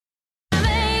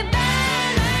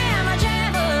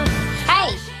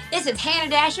this is Hannah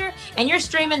Dasher, and you're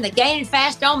streaming the Gaining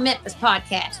Fast on Memphis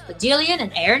podcast with Jillian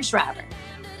and Aaron Shriver.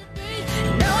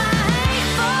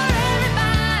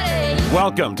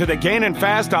 Welcome to the Gaining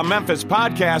Fast on Memphis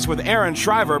podcast with Aaron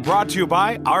Shriver, brought to you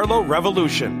by Arlo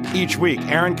Revolution. Each week,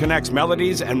 Aaron connects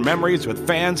melodies and memories with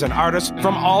fans and artists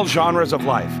from all genres of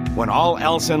life. When all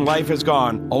else in life is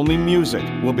gone, only music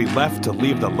will be left to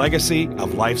leave the legacy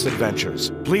of life's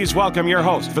adventures. Please welcome your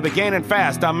host for the Gaining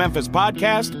Fast on Memphis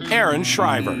podcast, Aaron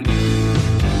Shriver.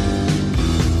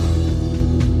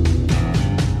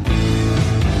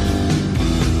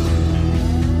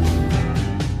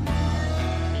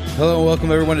 Hello and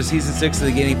welcome everyone to Season 6 of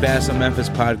the Gaining Fast on Memphis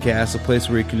podcast, a place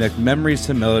where we connect memories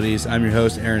to melodies. I'm your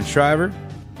host, Aaron Shriver.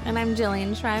 And I'm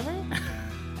Jillian Shriver.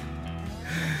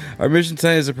 Our mission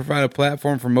tonight is to provide a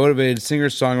platform for motivated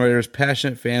singers, songwriters,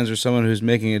 passionate fans, or someone who's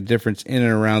making a difference in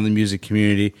and around the music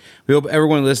community. We hope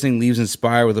everyone listening leaves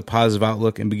inspired with a positive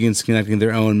outlook and begins connecting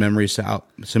their own memories to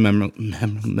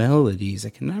melodies.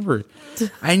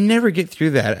 I never get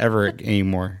through that ever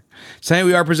anymore. Tonight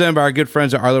we are presented by our good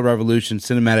friends at Arlo Revolution,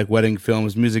 cinematic wedding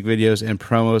films, music videos, and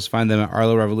promos. Find them at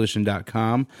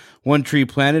arlorevolution.com. One Tree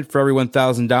Planted. For every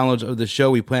 1,000 downloads of the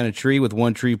show, we plant a tree with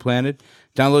One Tree Planted.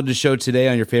 Download the show today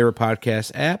on your favorite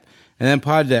podcast app. And then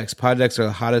Poddex. Poddex are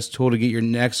the hottest tool to get your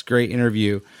next great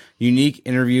interview. Unique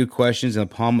interview questions in the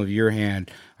palm of your hand.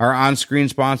 Our on-screen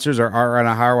sponsors are Art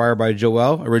on a Hirewire by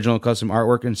Joelle, original custom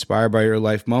artwork inspired by your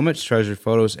life moments, treasured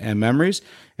photos, and memories,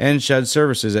 and Shed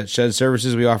Services. At Shed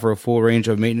Services, we offer a full range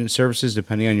of maintenance services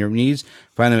depending on your needs.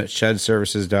 Find them at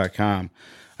shedservices.com.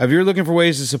 If you're looking for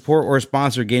ways to support or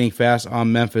sponsor Gaining Fast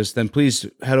on Memphis, then please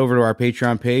head over to our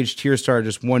Patreon page. Tiers start at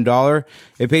just $1.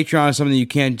 If Patreon is something you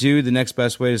can't do, the next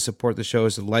best way to support the show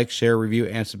is to like, share, review,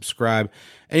 and subscribe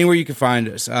anywhere you can find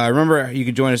us. Remember, you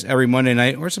can join us every Monday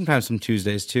night, or sometimes some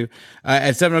Tuesdays too,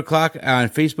 at 7 o'clock on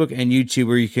Facebook and YouTube,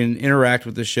 where you can interact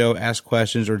with the show, ask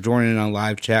questions, or join in on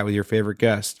live chat with your favorite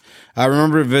guests.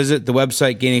 Remember to visit the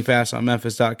website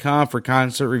gainingfastonmemphis.com for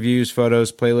concert reviews,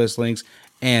 photos, playlist links,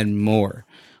 and more.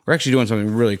 We're actually doing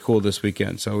something really cool this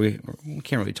weekend, so we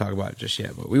can't really talk about it just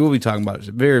yet, but we will be talking about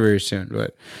it very, very soon.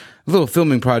 But a little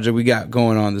filming project we got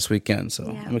going on this weekend,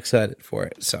 so yeah. I'm excited for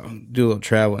it. So do a little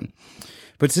traveling.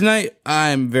 But tonight,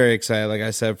 I'm very excited, like I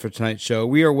said, for tonight's show.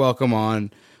 We're going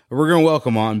to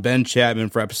welcome on Ben Chapman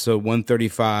for episode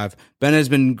 135. Ben has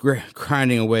been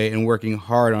grinding away and working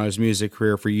hard on his music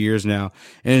career for years now,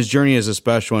 and his journey is a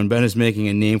special one. Ben is making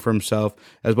a name for himself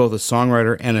as both a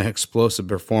songwriter and an explosive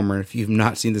performer. If you've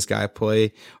not seen this guy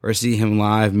play or see him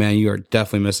live, man, you are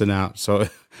definitely missing out. So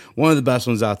one of the best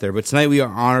ones out there. But tonight we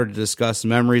are honored to discuss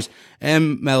memories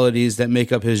and melodies that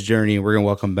make up his journey, and we're going to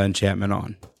welcome Ben Chapman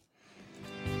on.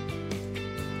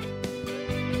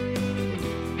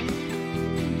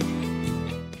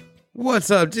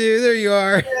 What's up, dude? There you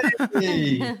are.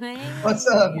 Hey. What's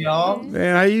up, y'all?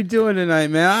 Man, how you doing tonight,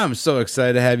 man? I'm so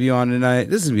excited to have you on tonight.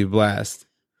 This is going to be a blast.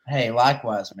 Hey,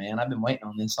 likewise, man. I've been waiting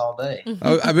on this all day.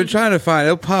 I've been trying to find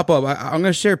it'll pop up. I'm going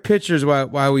to share pictures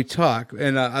while we talk.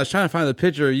 And I was trying to find the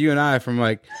picture of you and I from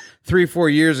like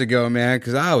 3-4 years ago, man,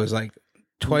 because I was like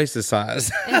twice the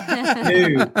size.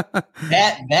 Dude,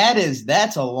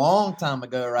 that's a long time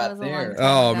ago right there.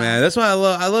 Oh man, that's why I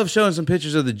love showing some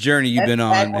pictures of the journey you've been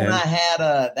on, man.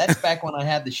 That's back when I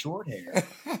had the short hair.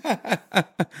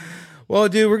 Well,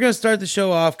 dude, we're going to start the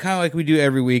show off kind of like we do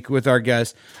every week with our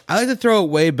guests. I like to throw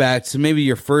it way back to maybe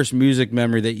your first music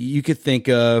memory that you could think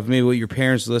of, maybe what your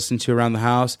parents listened to around the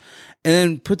house, and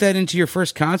then put that into your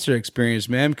first concert experience,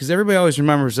 man, because everybody always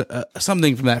remembers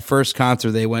something from that first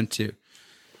concert they went to.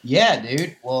 Yeah,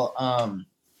 dude. Well,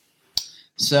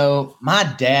 so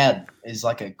my dad is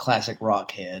like a classic rock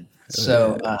head.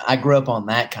 So I grew up on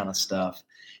that kind of stuff.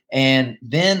 And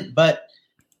then, but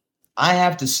I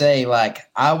have to say, like,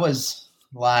 I was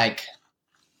like,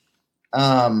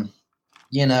 I was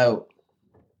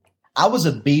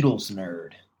a Beatles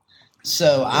nerd.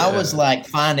 So I was like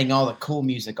finding all the cool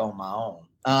music on my own.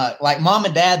 Like mom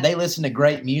and dad, they listened to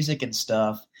great music and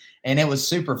stuff, and it was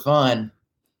super fun.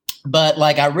 But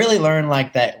like I really learned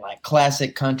like that like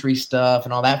classic country stuff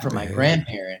and all that from my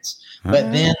grandparents.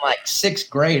 But then like 6th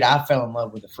grade, I fell in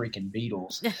love with the freaking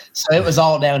Beatles. So it was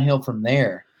all downhill from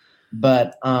there.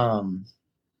 But I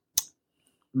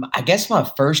guess my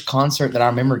first concert that I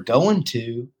remember going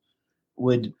to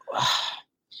I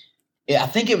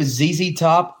think it was ZZ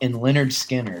Top and Lynyrd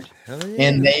Skynyrd.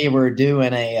 And they were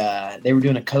doing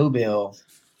a co-bill.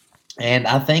 And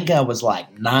I think I was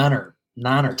like 9 or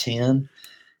 10.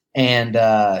 And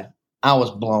I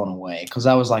was blown away because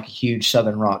I was like a huge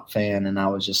Southern rock fan, and I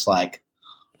was just like,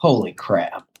 holy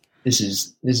crap. this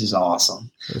is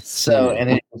awesome. So, and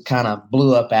it kind of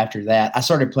blew up after that. I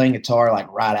started playing guitar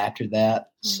like right after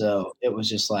that. So it was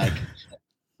just like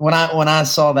when I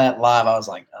saw that live, I was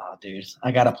like, oh, dude,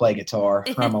 I got to play guitar.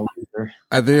 I'm a loser.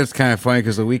 I think it's kind of funny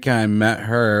because the weekend I met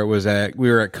her we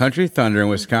were at Country Thunder in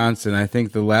Wisconsin. I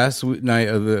think the last night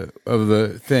of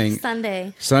the thing,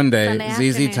 Sunday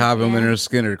ZZ Top and Leonard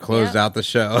Skinner closed out the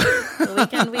show. The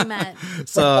weekend we met.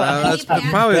 So that's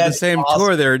probably the same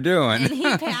tour they were doing. And he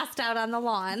passed out on the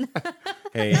lawn.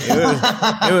 Hey,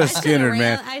 it was Skinner,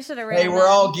 man. I should have ran. Hey, we're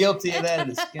all guilty of that.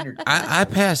 It's Skinner. I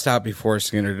passed out before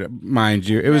Skinner, mind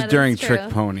you. It was during Trick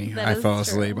Pony. I fell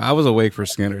asleep. I was awake for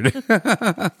Skinner.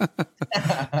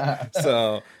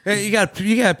 So hey, you got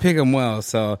to pick them well.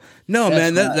 So no,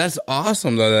 man, that's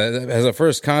awesome though. That, as a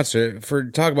first concert,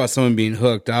 talk about someone being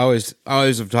hooked. I always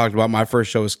have talked about my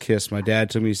first show was Kiss. My dad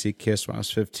took me to see Kiss when I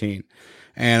was 15,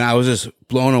 and I was just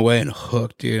blown away and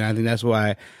hooked, dude. I think that's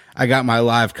why I got my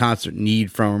live concert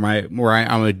need from where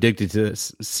I'm addicted to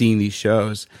seeing these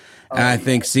shows. And I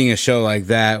think seeing a show like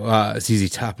that, ZZ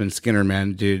Top and Skinner,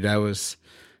 man, dude,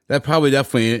 that probably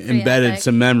definitely embedded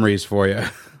some memories for you.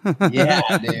 Yeah,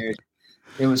 dude.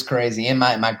 It was crazy. And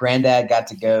my granddad got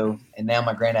to go, and now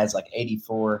my granddad's like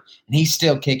 84, and he's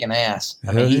still kicking ass.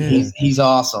 I mean, he's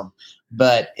awesome.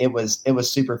 But it was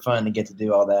super fun to get to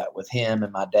do all that with him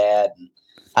and my dad. And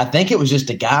I think it was just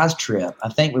a guy's trip. I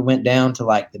think we went down to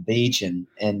like the beach and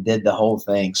did the whole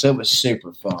thing. So it was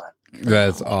super fun.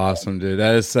 That's awesome, dude.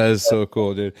 That is so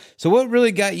cool, dude. So what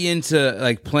really got you into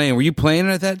like playing? Were you playing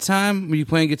at that time? Were you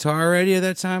playing guitar already at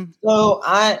that time? So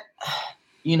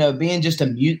being just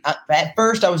at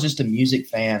first I was just a music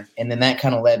fan, and then that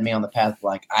kind of led me on the path of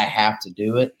like, I have to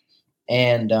do it.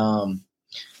 And,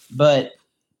 but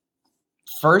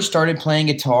first started playing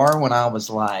guitar when I was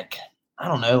like, I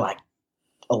don't know, like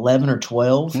 11 or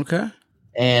 12. Okay.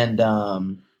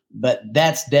 And, but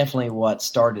that's definitely what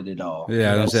started it all.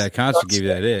 Yeah, I was going to say that concert gave you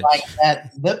that itch. Like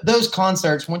that, those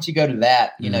concerts, once you go to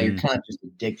that, you're kind of just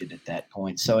addicted at that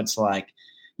point. So it's like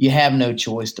you have no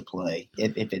choice to play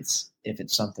if it's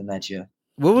something that you.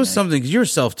 What was something? Because you were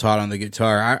self-taught on the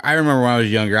guitar. I remember when I was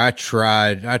younger, I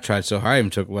tried so hard. I even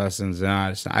took lessons, and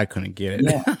I couldn't get it.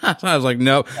 Yeah. So I was like,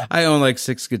 nope. I own like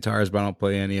 6 guitars, but I don't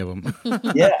play any of them.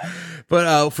 Yeah.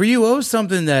 But for you, what was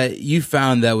something that you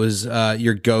found that was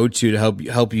your go-to to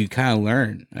help you kind of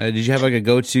learn? Did you have like a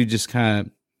go-to just kind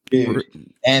of? Dude,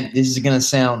 and this is gonna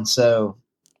sound so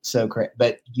crazy,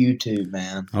 but YouTube,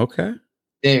 man. Okay.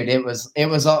 Dude, it was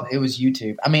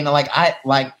YouTube. I mean,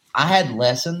 I had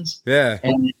lessons. Yeah.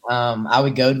 And I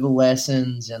would go to the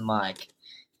lessons and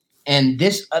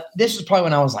this was probably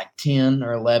when I was like 10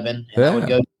 or 11, and I would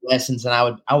go to lessons and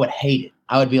I would hate it.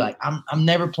 I would be like, I'm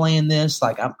never playing this.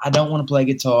 Like, I don't want to play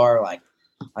guitar. Like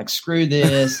screw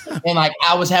this. And like,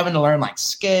 I was having to learn like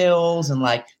scales and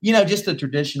like, just the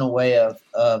traditional way of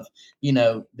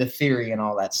the theory and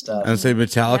all that stuff. I'd say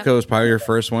Metallica was probably your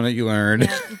first one that you learned.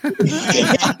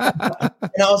 Yeah.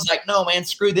 And I was like, no, man,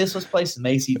 screw this. Let's play some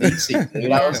AC/DC,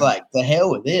 dude. I was like, the hell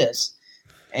with this.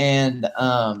 And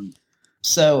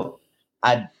so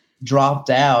I dropped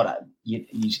out,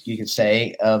 you could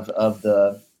say, of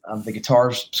the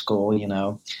guitar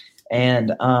school,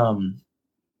 and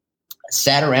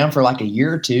sat around for like a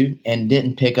year or two and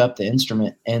didn't pick up the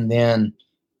instrument, and then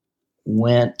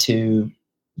went to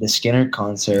the Skinner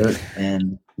concert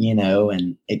and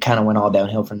and it kind of went all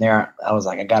downhill from there. I was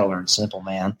like, I got to learn Simple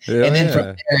Man. Yeah, and then from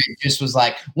there, it just was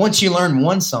like, once you learn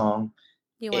one song,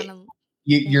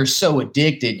 you're so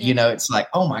addicted, it's like,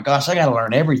 oh my gosh, I got to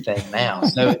learn everything now.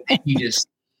 So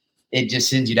it just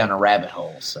sends you down a rabbit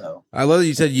hole. So I love that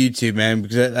you said YouTube, man,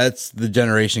 because that's the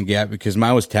generation gap, because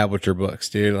mine was tablature books,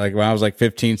 dude. Like when I was like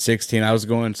 15, 16, I was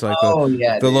going to like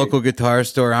the local guitar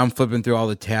store. I'm flipping through all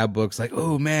the tab books like,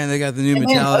 oh man, they got the new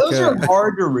Metallica. Those are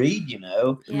hard to read,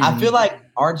 Yeah. I feel like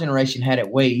our generation had it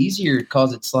way easier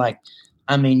because it's like,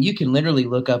 I mean, you can literally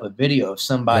look up a video of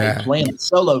somebody playing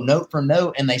solo note for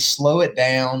note, and they slow it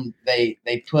down. They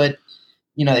put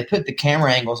the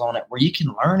camera angles on it where you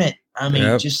can learn it. I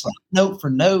mean, just like note for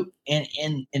note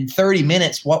in 30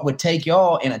 minutes, what would take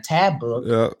y'all in a tab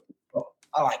book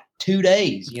like 2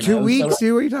 days. 2 weeks?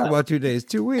 So, what are you talking about 2 days?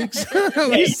 2 weeks?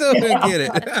 We still didn't get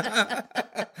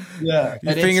it. Yeah.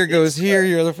 Your finger goes here,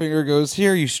 your other finger goes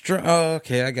here. Oh,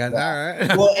 okay, I got it. All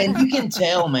right. Well, and you can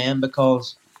tell, man,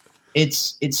 because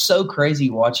it's so crazy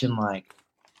watching like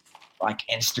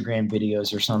Instagram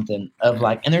videos or something of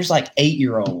like, and there's like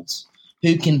 8-year-olds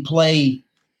who can play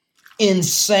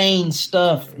insane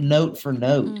stuff note for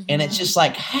note. Mm-hmm. And it's just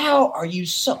like, how are you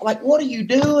what are you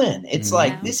doing? It's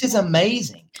like, this is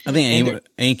amazing. I think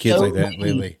ain't kids like that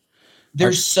lately.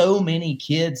 there's so many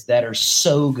kids that are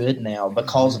so good now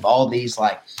because of all these,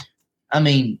 like, I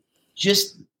mean,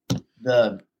 just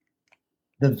the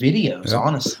videos,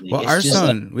 honestly. Well, our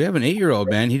son, we have an 8-year-old,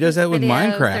 man. He does that with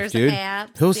Minecraft, dude.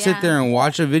 Apps, He'll sit there and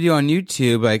watch a video on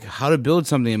YouTube, like how to build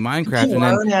something in Minecraft,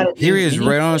 and then here he is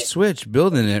right on a Switch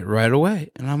building it right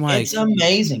away. And I'm like, it's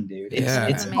amazing, dude.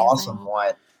 It's awesome.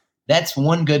 That's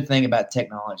one good thing about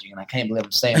technology, and I can't believe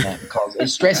I'm saying that because it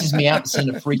stresses me out to send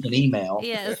a freaking email.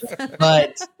 Yes.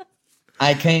 But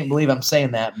I can't believe I'm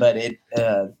saying that, but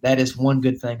that is one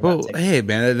good thing about technology. Hey,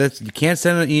 man, you can't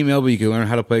send an email, but you can learn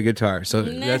how to play guitar. So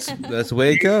that's the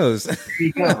way it goes. There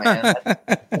you go, man.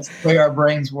 That's the way our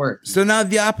brains work. So now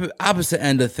the opposite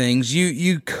end of things,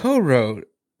 you co-wrote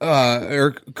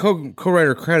or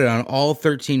co-writer credit on all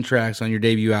 13 tracks on your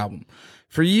debut album.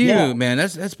 For you, man,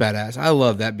 that's badass. I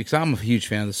love that because I'm a huge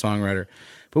fan of the songwriter.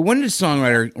 But when did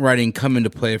songwriting come into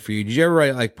play for you? Did you ever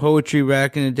write like poetry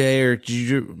back in the day, or did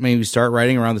you maybe start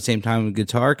writing around the same time with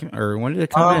guitar, or when did it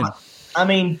come in? I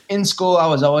mean, in school, I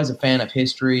was always a fan of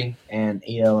history and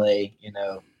ELA,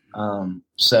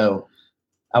 so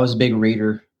I was a big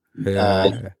reader,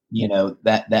 that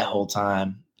whole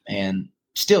time, and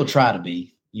still try to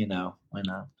be,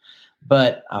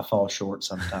 but I fall short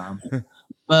sometimes.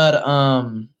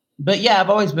 But yeah, I've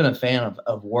always been a fan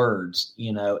of words,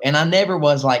 and I never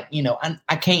was like, I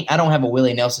don't have a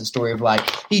Willie Nelson story of like,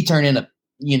 he turned into,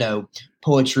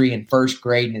 poetry in first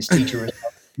grade and his teacher was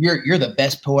like, you're the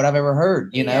best poet I've ever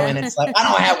heard, and it's like, I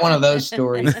don't have one of those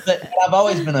stories, but I've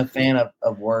always been a fan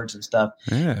of words and stuff.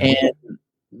 Yeah. And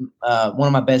one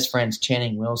of my best friends,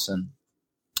 Channing Wilson,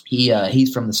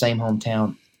 he's from the same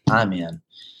hometown I'm in,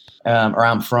 or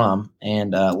I'm from,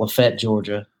 and Lafayette,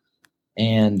 Georgia.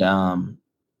 And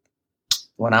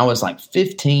when I was like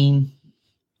 14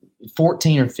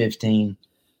 or 15,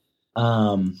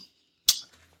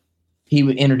 he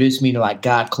would introduce me to like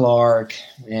Guy Clark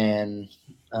and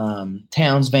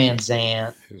Townes Van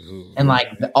Zandt and like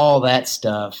all that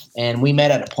stuff. And we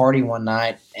met at a party one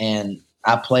night, and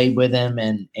I played with him,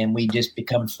 and we just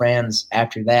become friends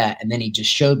after that. And then he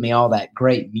just showed me all that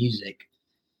great music.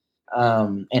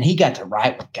 And he got to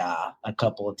write with Guy a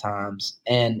couple of times,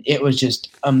 and it was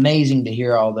just amazing to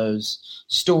hear all those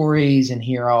stories and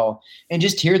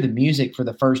just hear the music for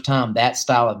the first time, that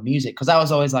style of music. Cause I was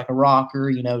always like a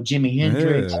rocker, Jimi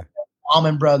Hendrix,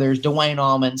 Allman Brothers, Dwayne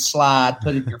Allman, Slide,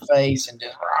 Put It in Your Face, and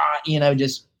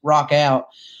just rock out.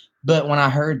 But when I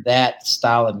heard that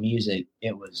style of music,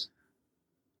 it was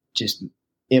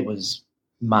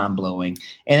mind blowing.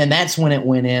 And then that's when it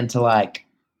went into like,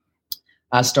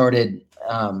 I started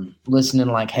listening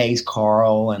to like Hayes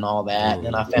Carl and all that. And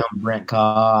then I found Brent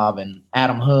Cobb and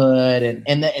Adam Hood,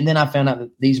 and then I found out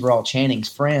that these were all Channing's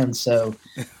friends. So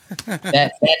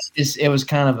that's just, it was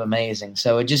kind of amazing.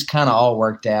 So it just kind of all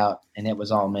worked out, and it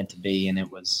was all meant to be.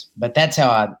 But that's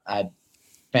how I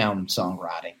found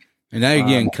songwriting. And now you're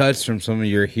getting cuts from some of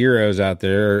your heroes out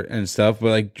there and stuff, but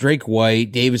like Drake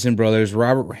White, Davison Brothers,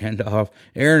 Robert Randolph,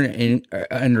 Aaron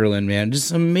Enderlin, man,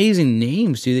 just amazing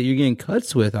names, dude, that you're getting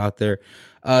cuts with out there.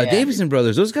 Davison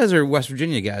Brothers, those guys are West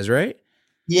Virginia guys, right?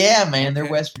 Yeah, man, they're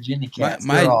West Virginia cats.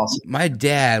 They're awesome. My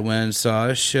dad went and saw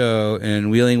a show in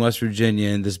Wheeling, West Virginia,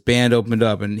 and this band opened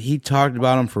up, and he talked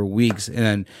about them for weeks, and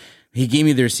then he gave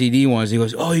me their CD ones. He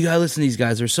goes, "Oh, you gotta listen to these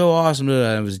guys. They're so awesome."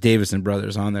 And it was Davison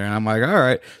Brothers on there, and I'm like, "All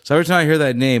right." So every time I hear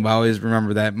that name, I always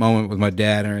remember that moment with my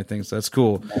dad and everything. So that's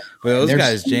cool. But those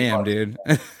guys jam, dude.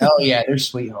 Oh yeah, they're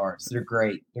sweethearts. They're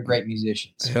great. They're great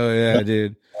musicians. Hell yeah,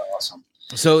 dude. They're awesome.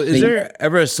 So is there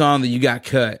ever a song that you got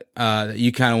cut that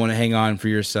you kind of want to hang on for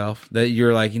yourself, that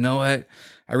you're like, you know what,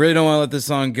 I really don't want to let this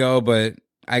song go, but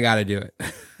I got to do it?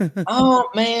 Oh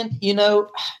man,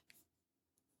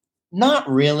 not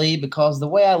really, because the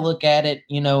way I look at it,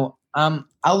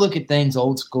 I look at things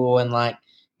old school, and like,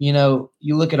 you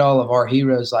look at all of our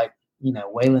heroes, like,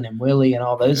 Waylon and Willie and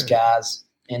all those guys,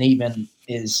 and even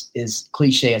as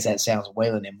cliche as that sounds,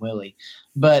 Waylon and Willie.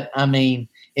 But I mean,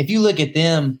 if you look at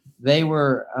them, they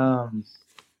were,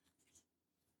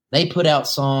 they put out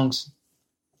songs,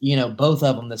 both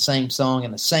of them the same song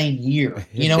in the same year,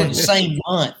 in the same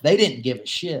month. They didn't give a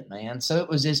shit, man. So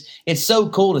it's so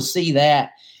cool to see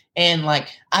that. And like,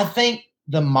 I think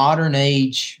the modern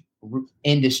age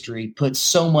industry puts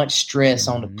so much stress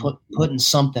on putting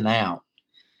something out.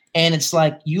 And it's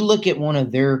like, you look at one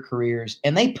of their careers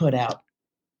and they put out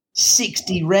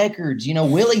 60 records.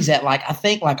 Willie's at like, I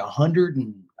think like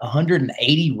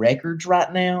 180 records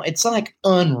right now. It's like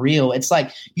unreal. It's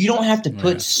like, you don't have to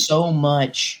put so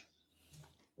much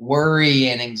worry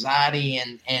and anxiety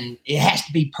and it has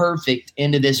to be perfect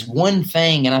into this one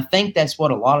thing. And I think that's what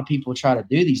a lot of people try to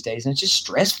do these days. And it's just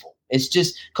stressful. It's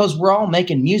just because we're all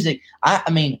making music.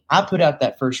 I mean, I put out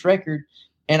that first record,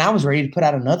 and I was ready to put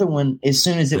out another one as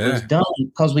soon as it was done,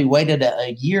 because we waited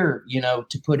a year,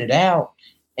 to put it out.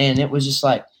 And it was just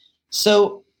like,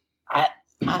 so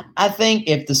I think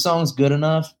if the song's good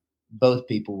enough, both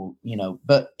people will,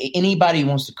 but anybody who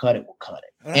wants to cut it will cut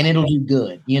it, and it'll do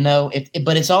good,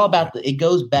 but it's all about it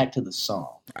goes back to the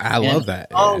song. I love that. If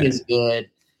the song is good,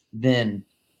 then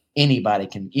anybody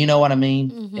can, you know what I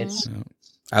mean? Mm-hmm.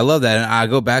 I love that. And I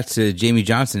go back to Jamie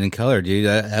Johnson in Color, dude.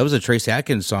 That was a Trace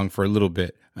Atkins song for a little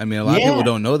bit. I mean, a lot of people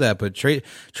don't know that, but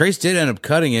Trace did end up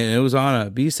cutting it, and it was on a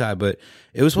B-side, but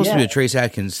it was supposed to be a Trace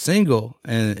Atkins single,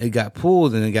 and it got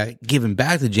pulled, and it got given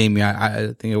back to Jamie.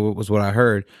 I think it was what I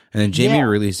heard. And then Jamie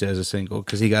released it as a single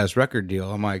because he got his record deal.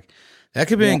 I'm like, that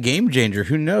could be a game changer.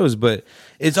 Who knows? But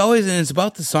it's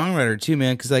about the songwriter too,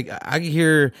 man. Because like I can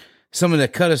hear someone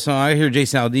that cut a song. I hear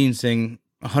Jason Aldean sing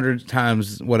 100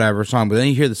 times whatever song, but then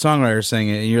you hear the songwriter sing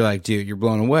it, and you're like, dude, you're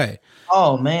blown away.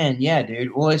 Oh man, yeah,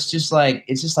 dude. Well, it's just like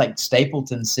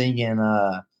Stapleton singing.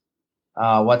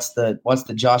 What's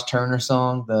the Josh Turner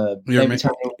song? Your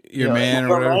Man or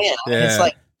whatever. Yeah. It's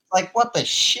like what the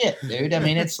shit, dude. I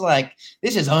mean, it's like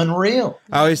this is unreal.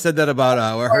 I always said that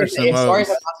about what hurts the most. Sorry, I'm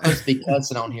not supposed to be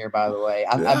cussing on here, by the way.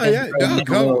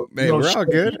 We're all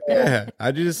good. Yeah,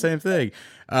 I do the same thing.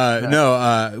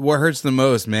 What hurts the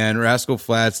most, man? Rascal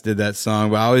Flatts did that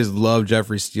song, but I always loved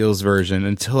Jeffrey Steele's version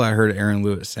until I heard Aaron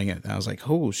Lewis sing it. And I was like,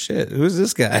 oh shit, who's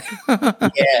this guy?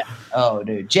 Yeah. Oh,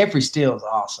 dude, Jeffrey Steele's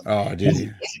awesome. Oh, man. dude, he's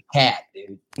a cat,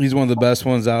 dude. He's one of the best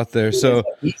ones out there.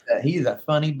 He's a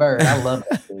funny bird. I love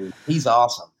that dude. He's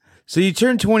awesome. So you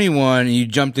turned 21 and you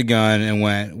jumped the gun and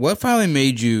went. What finally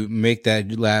made you make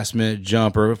that last minute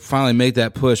jump, or finally make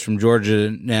that push from Georgia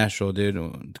to Nashville, dude?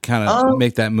 To kind of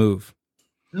make that move.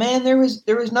 Man, there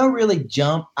was no really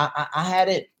jump. I had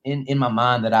it in my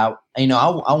mind that I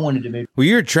wanted to move. Well,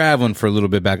 you're traveling for a little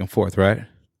bit back and forth, right?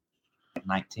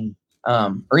 19,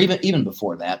 or even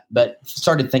before that, but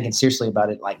started thinking seriously about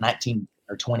it like 19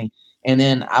 or 20. And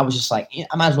then I was just like,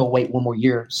 I might as well wait one more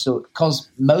year. So, because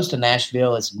most of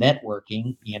Nashville is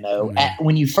networking,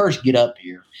 when you first get up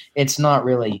here, it's not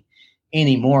really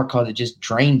anymore because it just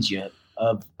drains you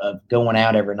of going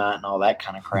out every night and all that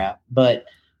kind of crap. But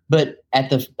at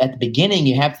the beginning,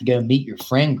 you have to go meet your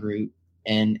friend group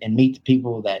and meet the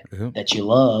people that you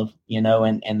love,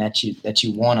 and that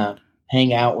you want to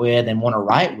hang out with and want to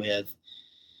write with.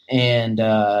 And,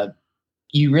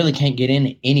 you really can't get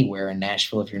in anywhere in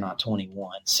Nashville if you're not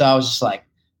 21. So I was just like,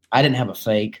 I didn't have a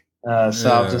fake. I was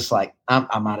just like,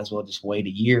 I might as well just wait a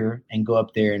year and go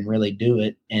up there and really do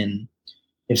it. And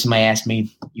if somebody asks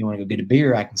me, you want to go get a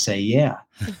beer? I can say, yeah.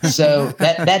 So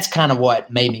that's kind of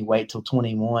what made me wait till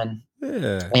 21.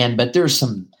 Yeah. But there's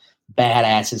some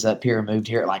badasses up here who moved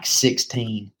here at like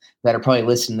 16 that are probably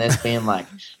listening to this being like,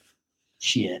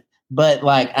 shit. But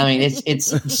like, I mean,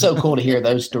 it's so cool to hear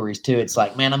those stories too. It's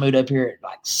like, man, I moved up here at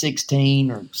like 16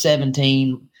 or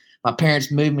 17. My parents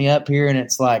moved me up here, and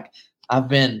it's like I've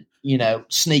been,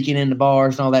 sneaking into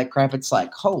bars and all that crap. It's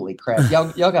like, holy crap,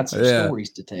 y'all got some stories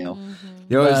to tell. Mm-hmm.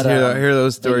 You always hear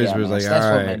those stories where it's like, that's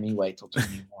all what right. made me wait till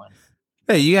 21.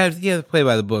 Hey, you have to play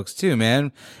by the books too,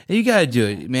 man. And you got to do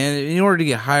it, man. In order to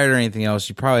get hired or anything else,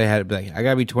 you probably had to be like, I got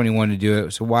to be 21 to do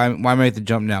it. So why make the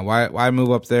jump now? Why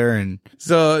move up there? And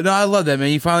so, no, I love that,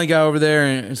 man. You finally got over there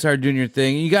and started doing your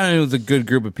thing. You got into with a good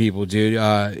group of people, dude.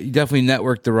 You definitely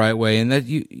networked the right way. And that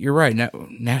you're right.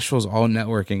 Nashville's all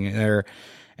networking there.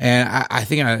 And I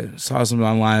think I saw something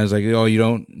online. I was like, oh, you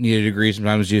don't need a degree.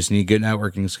 Sometimes you just need good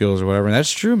networking skills or whatever. And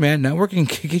that's true, man. Networking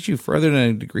can get you further than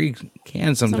a degree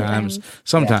can sometimes.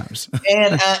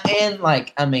 Yeah. And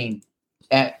like, I mean,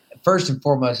 first and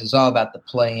foremost, it's all about the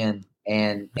playing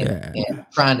and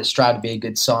trying to strive to be a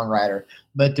good songwriter.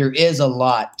 But there is a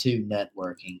lot to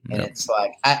networking. And it's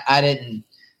like, I didn't,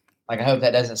 like, I hope that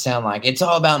doesn't sound like it's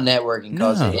all about networking,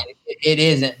 because it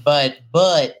isn't. But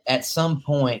at some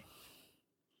point,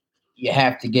 you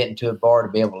have to get into a bar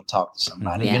to be able to talk to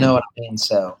somebody. You know what I mean?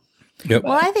 So,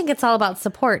 well, I think it's all about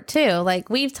support too. Like,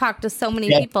 we've talked to so many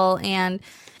people, and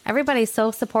everybody's so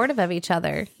supportive of each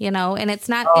other, and it's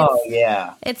not,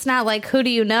 it's not like, who do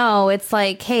you know? It's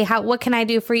like, hey, what can I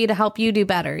do for you to help you do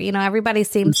better? Everybody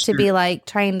seems to be like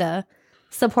trying to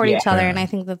support each other. And I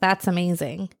think that's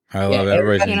amazing. I love it.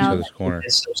 Everybody's in each other's corner.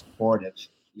 It's so supportive.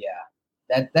 Yeah.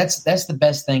 That's the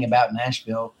best thing about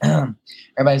Nashville.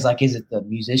 Everybody's like, is it the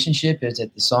musicianship? Is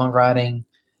it the songwriting?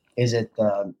 Is it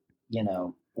the,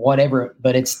 whatever?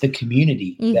 But it's the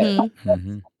community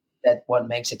that what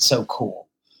makes it so cool.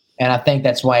 And I think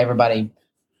that's why everybody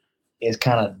is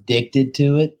kind of addicted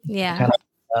to it. Yeah. Kind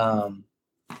of,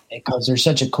 because there's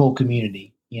such a cool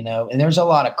community. and there's a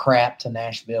lot of crap to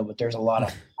Nashville, but there's a lot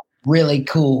of really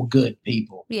cool, good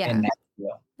people in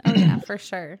Nashville. Oh yeah, for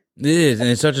sure. It is, and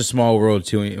it's such a small world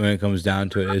too when it comes down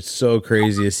to it. It's so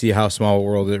crazy to see how small a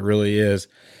world it really is,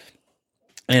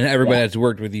 and everybody has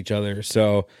worked with each other.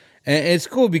 So, and it's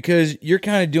cool because you're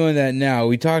kind of doing that now.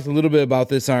 We talked a little bit about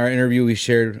this on our interview we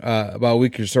shared about a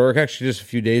week or so, or actually just a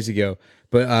few days ago.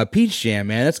 But Peach Jam,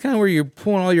 man, that's kind of where you're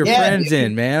pulling all your friends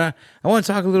in, man. I want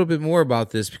to talk a little bit more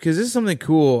about this because this is something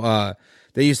cool that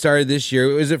you started this year.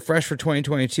 Was it fresh for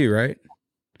 2022, right?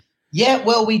 Yeah,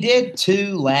 well, we did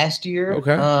 2 last year,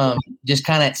 just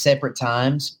kind of at separate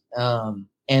times. And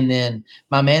then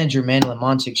my manager, Mandolin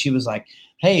Montic, she was like,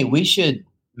 hey, we should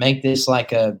make this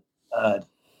like a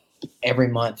every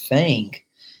month thing.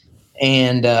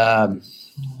 And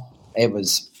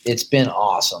it's been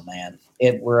awesome, man.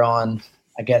 We're on,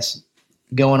 I guess,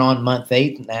 going on month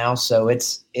 8 now. So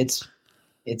it's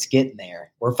getting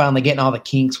there. We're finally getting all the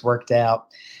kinks worked out.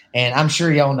 And I'm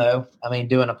sure y'all know, I mean,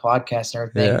 doing a podcast and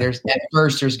everything,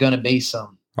 there's going to be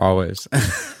some always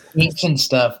kinks and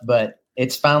stuff, but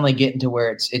it's finally getting to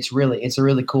where it's a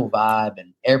really cool vibe,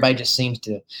 and everybody just seems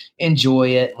to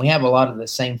enjoy it. We have a lot of the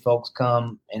same folks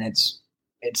come, and it's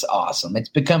awesome. It's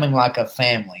becoming like a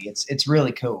family. It's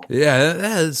really cool. Yeah,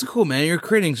 that's cool, man. You're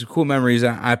creating some cool memories.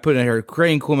 I put in here,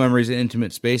 creating cool memories in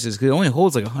intimate spaces because it only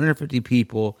holds like 150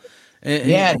 people.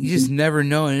 And you just never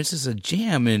know, and it's just a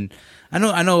jam. And I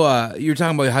know. You were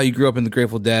talking about how you grew up in the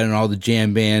Grateful Dead and all the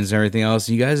jam bands and everything else.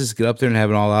 You guys just get up there and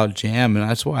have an all-out jam, and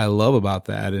that's what I love about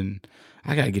that. And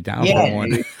I gotta get down for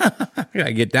one. I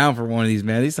gotta get down for one of these,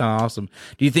 man. These sound awesome.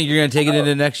 Do you think you're gonna take it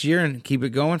into next year and keep it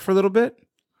going for a little bit?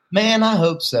 Man, I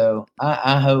hope so.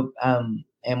 I hope.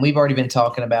 And we've already been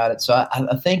talking about it, so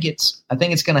I think it's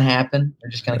gonna happen. We're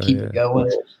just gonna keep it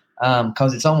going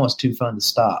because it's almost too fun to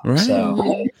stop. Right.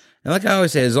 So. And like I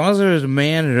always say, as long as there's a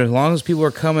man, and as long as people are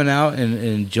coming out and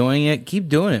enjoying it, keep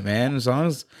doing it, man. As long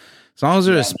as there's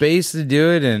a space to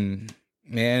do it, and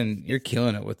man, you're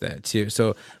killing it with that too.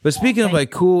 So, but speaking of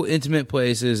like cool, intimate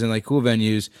places and like cool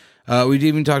venues, we've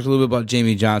even talked a little bit about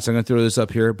Jamie Johnson. I'm gonna throw this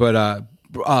up here, but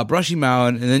Brushy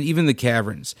Mountain, and then even the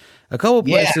Caverns, a couple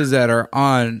places that are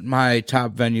on my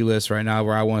top venue list right now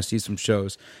where I want to see some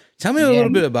shows. Tell me a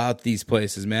little bit about these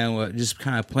places, man. Just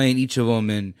kind of playing each of them,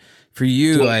 and for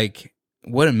you, like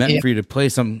what it meant for you to play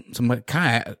some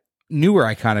kind of newer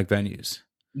iconic venues.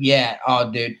 Yeah.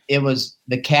 Oh, dude,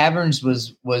 the Caverns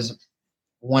was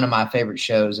one of my favorite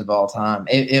shows of all time.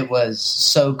 It was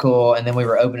so cool. And then we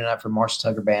were opening up for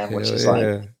Marshall Tucker Band, which is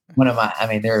like one of my, I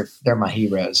mean, they're my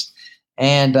heroes.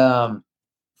 And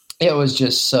it was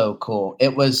just so cool.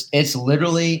 It's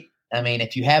literally, I mean,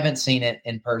 if you haven't seen it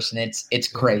in person, it's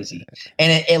crazy.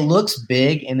 And it looks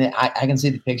big, and I can see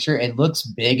the picture. It looks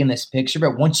big in this picture,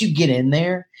 but once you get in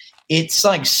there, it's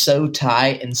like so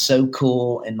tight and so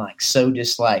cool and like so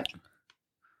just like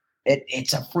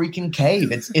it's a freaking cave.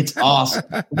 It's awesome.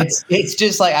 It's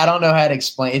just like I don't know how to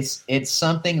explain. It's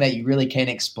something that you really can't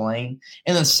explain.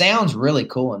 And the sound's really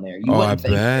cool in there. You wouldn't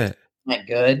think it's that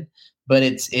good. But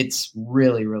it's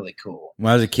really, really cool.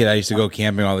 When I was a kid, I used to go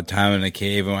camping all the time in a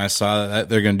cave. And when I saw that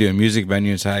they're going to do a music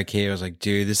venue inside a cave, I was like,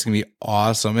 dude, this is going to be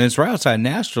awesome. And it's right outside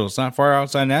Nashville. It's not far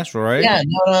outside Nashville, right? Yeah,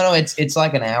 no. It's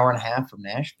like an hour and a half from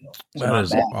Nashville. So that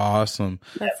is awesome.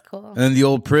 That's cool. And then the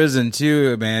old prison,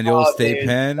 too, man. The old state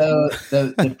pen. So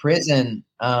the prison,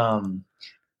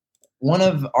 one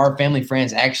of our family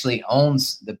friends actually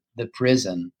owns the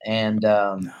prison, and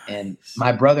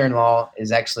my brother-in-law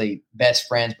is actually best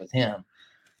friends with him.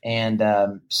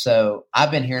 And so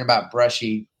I've been hearing about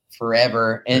Brushy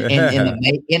forever in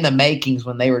the makings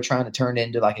when they were trying to turn it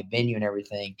into like a venue and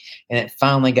everything. And it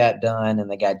finally got done,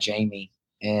 and they got Jamie,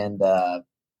 and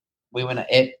we went.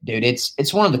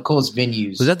 It's one of the coolest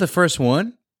venues. Was that the first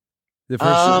one? The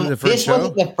first this show?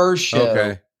 wasn't the first show.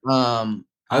 Okay.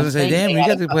 I was going to say, damn, you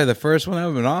got to play the first one. That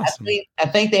would have been awesome. I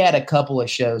think they had a couple of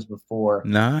shows before.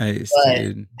 Nice,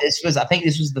 dude. I think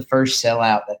this was the first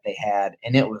sellout that they had,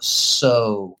 and it was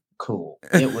so cool.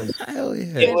 It was, hell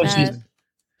yeah.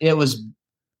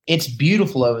 It's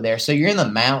beautiful over there. So you're in the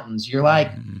mountains. You're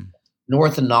like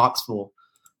north of Knoxville,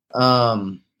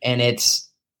 and it's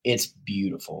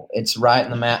beautiful. It's right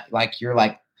in the mountain. Like you're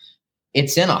like,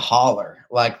 it's in a holler.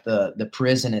 Like the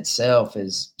prison itself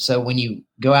is. So when you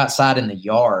go outside in the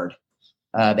yard,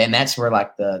 then that's where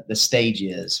like the stage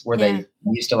is, where they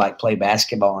used to like play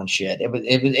basketball and shit.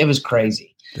 It was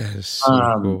crazy. That is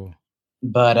so cool.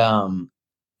 But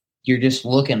you're just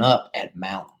looking up at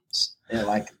mountains,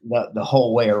 like the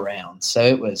whole way around. So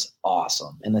it was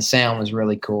awesome, and the sound was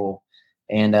really cool.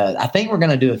 And I think we're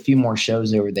gonna do a few more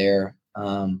shows over there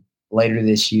later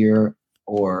this year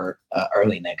or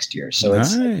early next year. So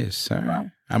nice. All right.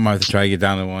 I might have to try to get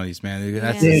down to one of these, man.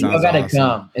 That dude, sounds you gotta awesome.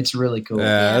 come. It's really cool.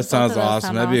 Yeah, that sounds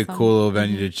awesome. That'd be a cool little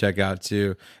venue to check out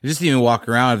too. Just even walk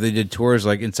around if they did tours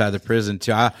like inside the prison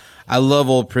too. I love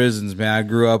old prisons, man. I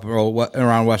grew up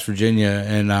around West Virginia,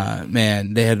 and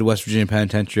man, they had the West Virginia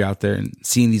Penitentiary out there, and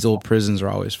seeing these old prisons are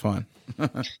always fun.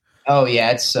 Oh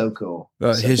yeah, it's so cool.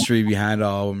 The history behind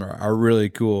all of them are really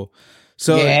cool.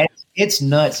 So yeah, it's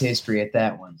nuts history at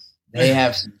that one. They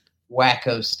have some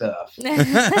wacko stuff. That's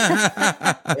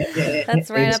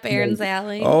right up Aaron's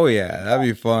alley. Oh yeah, that'd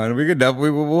be fun. We could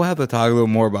we'll have to talk a little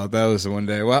more about those one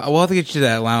day. We'll have to get you to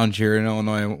that lounge here in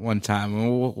Illinois one time,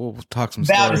 and we'll talk some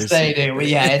About stories. To say, dude,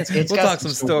 yeah, it's we'll talk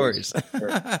some stories.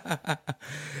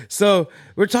 So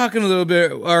we're talking a little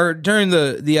bit, or during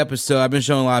the episode, I've been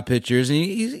showing a lot of pictures, and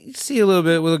you see a little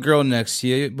bit with a girl next to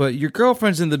you, but your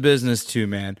girlfriend's in the business too,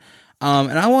 man.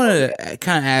 And I want to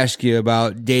kind of ask you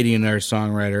about dating another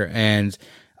songwriter, and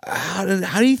how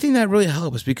do you think that really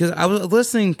helps? Because I was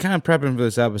listening, kind of prepping for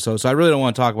this episode, so I really don't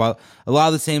want to talk about a lot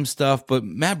of the same stuff, but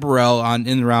Matt Burrell on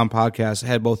In the Round podcast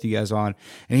had both of you guys on,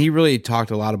 and he really talked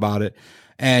a lot about it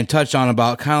and touched on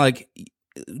about kind of like,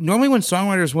 normally when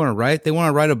songwriters want to write, they want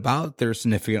to write about their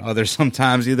significant other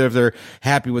sometimes, either if they're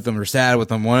happy with them or sad with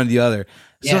them, one or the other.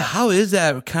 Yeah. So how is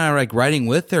that kind of like writing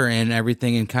with her and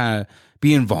everything, and kind of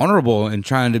being vulnerable and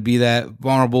trying to be that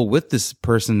vulnerable with this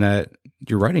person that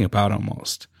you're writing about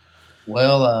almost?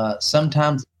 Well,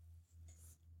 sometimes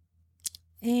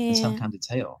it's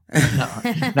hell. No,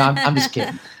 I'm just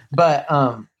kidding. But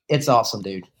it's awesome,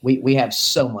 dude. We have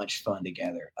so much fun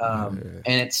together. And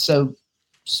it's so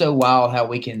wild how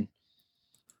we can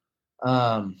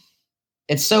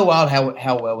it's so wild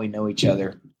how well we know each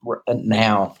other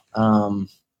now. And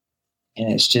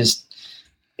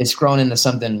it's grown into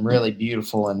something really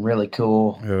beautiful and really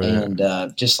cool. Oh, yeah.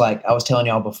 And just like I was telling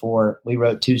y'all before, we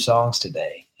wrote 2 songs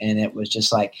today, and it was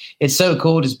just like, it's so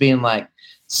cool just being like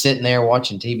sitting there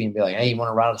watching TV and be like, hey, you want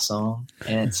to write a song?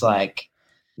 And it's like,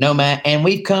 no, man. And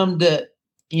we've come to,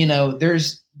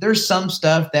 there's some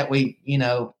stuff that we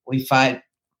fight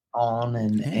on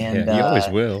and you always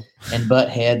will, and butt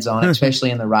heads on, especially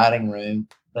in the writing room.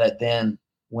 But then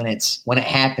when it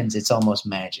happens, it's almost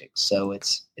magic. So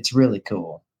it's really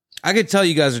cool. I could tell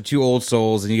you guys are 2 old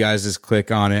souls, and you guys just click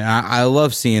on it. I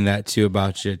love seeing that too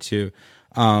about you too.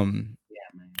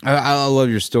 I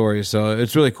love your story, so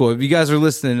it's really cool. If you guys are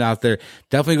listening out there,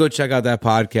 definitely go check out that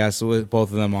podcast with both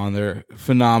of them on there.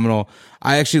 Phenomenal.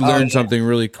 I actually learned something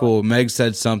really cool. Meg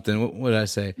said something. What did I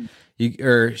say?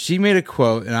 She made a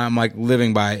quote, and I'm like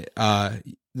living by it.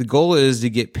 The goal is to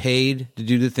get paid to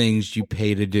do the things you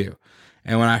pay to do.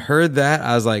 And when I heard that,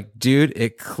 I was like, dude,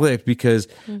 it clicked, because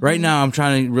right now I'm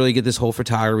trying to really get this whole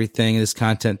photography thing, this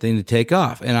content thing to take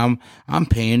off. And I'm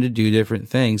paying to do different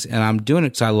things, and I'm doing it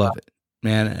because I love it,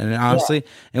 man. And honestly,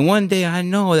 and one day I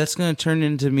know that's going to turn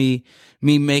into me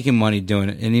making money doing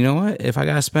it. And you know what? If I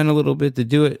got to spend a little bit to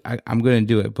do it, I'm going to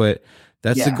do it. But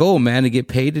that's the goal, man, to get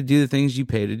paid to do the things you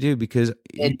pay to do, because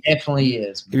it definitely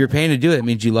is. If you're paying to do it, it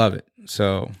means you love it.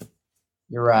 So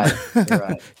You're right.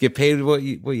 Get paid what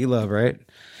you love, right?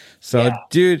 So,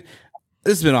 dude,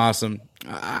 this has been awesome.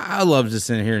 I love just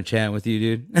sitting here and chatting with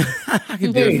you, dude. I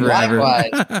could do it forever.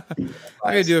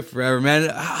 I could do it forever, man.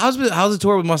 How's the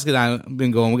tour with Muscadine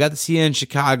been going? We got to see you in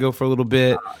Chicago for a little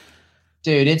bit.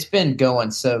 Dude, it's been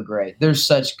going so great. They're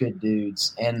such good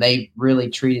dudes, and they really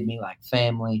treated me like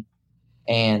family.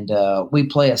 And we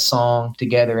play a song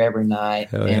together every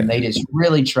night, and they just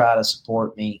really try to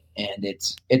support me, and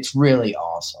it's really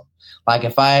awesome. Like,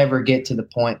 if I ever get to the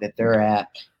point that they're at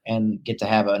and get to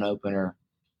have an opener,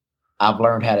 I've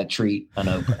learned how to treat an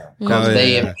opener, because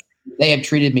they have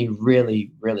treated me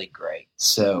really, really great.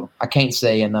 So I can't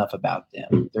say enough about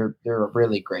them. They're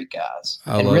really great guys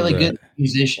and really good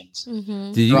musicians.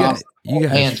 Mm-hmm. Dude, you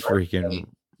guys freaking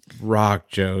rock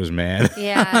Joe's, man.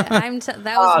 Yeah,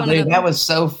 that was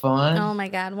so fun. Oh my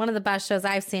god, one of the best shows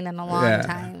I've seen in a long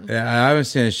time. Yeah, I haven't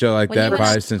seen a show like that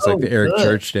probably since like the Eric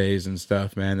Church days and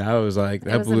stuff, man. That was like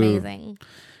that blew. Amazing.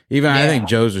 Even I think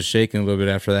Joe's was shaking a little bit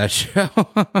after that show.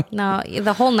 No,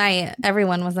 the whole night,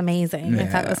 everyone was amazing. I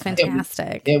thought it was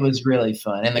fantastic. It was really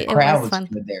fun, and the crowd was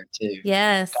good there too.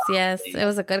 Yes, it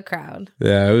was a good crowd.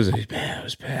 Yeah, it was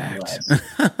packed. It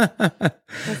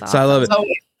was awesome. So I love it.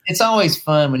 It's always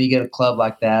fun when you get a club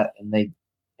like that, and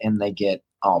they get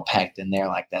all packed in there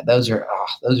like that. Those are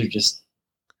just.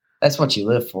 That's what you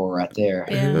live for right there.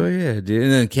 Yeah. Oh yeah, dude.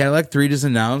 And then Cadillac 3 just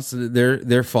announced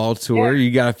their fall tour. Yeah.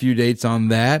 You got a few dates on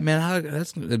that, man.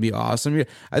 That'd be awesome.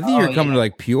 I think you're coming to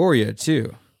like Peoria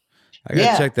too. I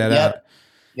gotta check that out.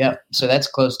 Yep. So that's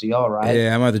close to y'all, right?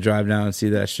 Yeah, I'm about to drive down and see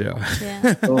that show.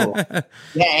 Yeah. Cool.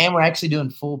 Yeah, and we're actually doing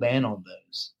full band on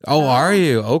those. Oh, are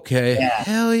you? Okay. Yeah.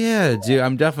 Hell yeah, dude.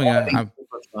 I'm definitely gonna.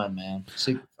 Super fun, man.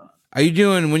 Super fun. Are you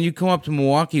doing when you come up to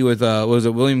Milwaukee with was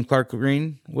it William Clark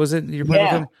Green? Was it you're playing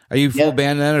with him? Are you full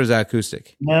band then, or is that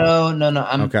acoustic? No.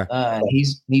 I'm okay.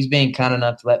 He's being kind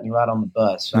enough to let me ride on the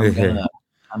bus. So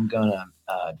I'm gonna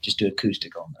just do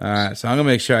acoustic on those. All right, so I'm gonna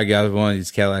make sure I get one of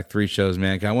these Cadillac 3 shows,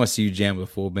 man. I want to see you jam with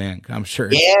a full band. I'm sure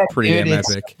it's pretty damn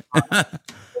epic.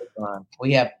 Fun.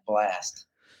 We have a blast.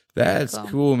 That's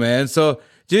cool, man. So,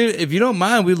 dude, if you don't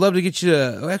mind, we'd love to get you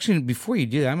to. Actually, before you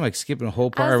do that, I'm like skipping a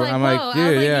whole part. I'm like,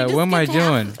 dude, yeah, what am I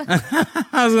doing?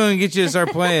 I was going to get you to start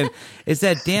playing. It's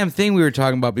that damn thing we were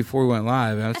talking about before we went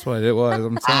live. That's what it was.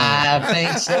 I'm telling you. I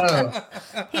think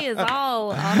so. He is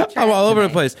all I'm all over the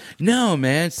place. No,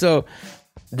 man. So,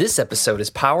 this episode is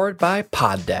powered by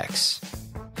Poddex.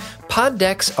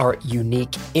 Poddex are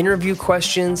unique interview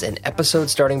questions and episode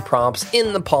starting prompts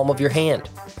in the palm of your hand.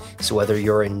 So whether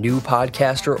you're a new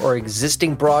podcaster or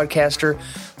existing broadcaster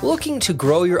looking to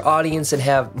grow your audience and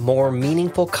have more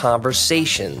meaningful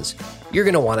conversations, you're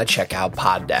going to want to check out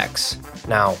Poddex.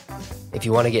 Now, if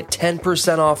you want to get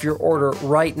 10% off your order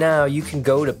right now, you can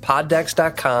go to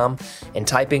poddex.com and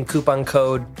type in coupon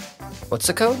code. What's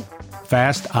the code?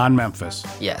 Fast on Memphis.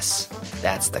 Yes,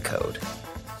 that's the code.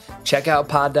 Check out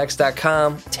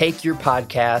poddex.com. Take your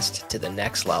podcast to the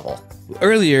next level.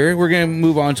 Earlier, we're going to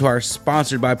move on to our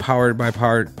sponsored by Powered by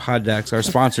Poddex, our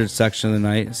sponsored section of the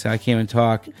night. So I can't even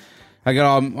talk. I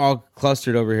got all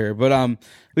clustered over here. But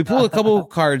we pulled a couple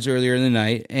cards earlier in the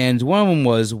night, and one of them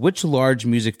was, which large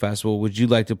music festival would you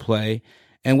like to play?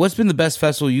 And what's been the best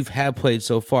festival you've had played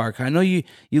so far? I know you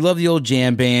love the old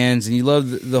jam bands, and you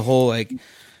love the whole, like,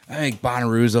 I think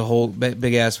Bonnaroo's a whole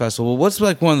big-ass festival. What's,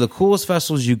 like, one of the coolest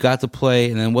festivals you got to play,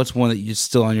 and then what's one that you're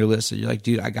still on your list that you're like,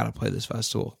 dude, I got to play this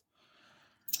festival?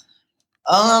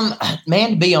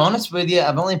 Man, to be honest with you,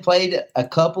 I've only played a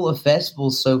couple of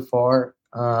festivals so far.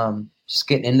 Just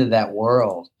getting into that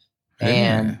world.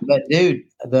 But dude,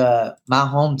 my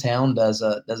hometown does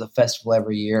a festival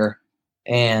every year,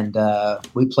 and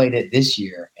we played it this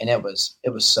year, and it was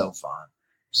so fun.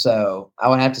 So I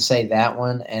would have to say that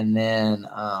one, and then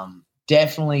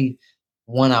definitely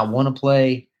one I want to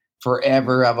play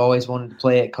forever. I've always wanted to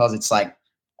play it because it's like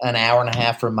an hour and a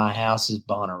half from my house is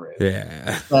Bonnaroo.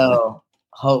 Yeah. So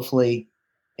hopefully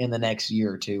in the next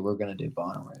year or two, we're going to do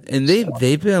Bonnaroo. And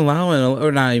they've been allowing,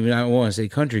 or not even, I don't want to say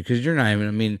country, because you're not even,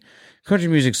 I mean, country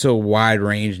music's so wide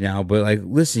range now, but like,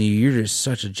 listen, you're just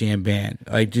such a jam band.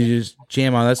 Like, you just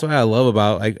jam on. That's what I love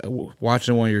about like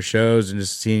watching one of your shows and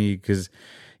just seeing you, because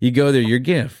you go there, you're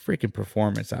getting a freaking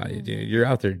performance out of you, dude. You're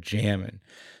out there jamming.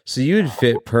 So you would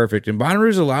fit perfect. And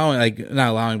Bonnaroo's not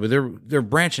allowing, but they're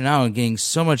branching out and getting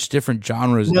so much different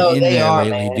genres in there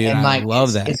lately, man. Dude. And I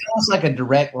love that. It's almost like a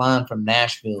direct line from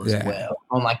Nashville as well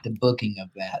on like the booking of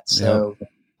that. So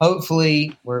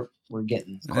hopefully we're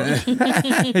getting close.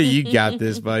 You got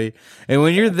this, buddy. And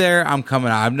when you're there, I'm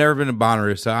coming out. I've never been to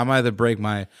Bonnaroo, so I might have to break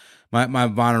my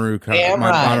Bonnaroo card.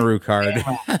 Bonnaroo card.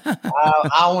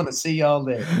 I want to see y'all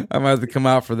there. I might have to come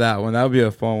out for that one. That would be a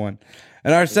fun one.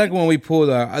 And our second one we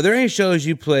pulled, are there any shows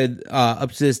you played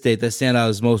up to this date that stand out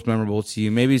as most memorable to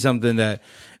you? Maybe something that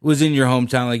was in your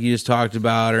hometown like you just talked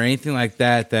about, or anything like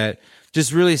that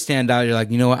just really stand out. You're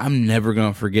like, you know what? I'm never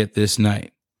going to forget this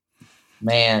night.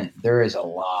 Man, there is a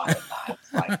lot of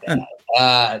nights like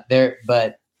that.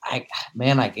 But I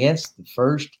guess the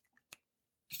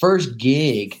first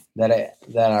gig that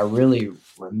I really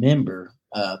remember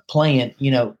playing,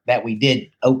 that we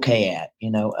did okay at,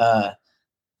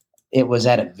 it was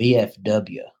at a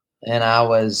VFW, and I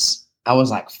was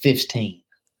like 15,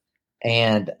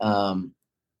 and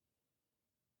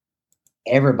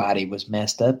everybody was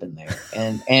messed up in there,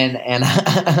 and and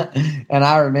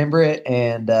I remember it,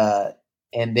 and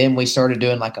then we started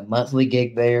doing like a monthly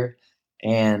gig there,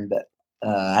 and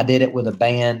I did it with a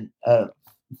band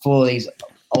full of these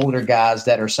older guys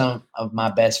that are some of my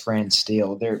best friends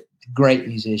still. They're great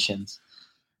musicians,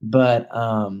 but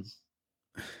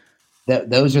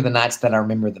those are the nights that I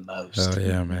remember the most. Oh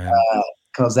yeah, man.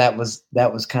 Because that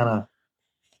was kind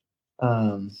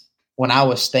of when I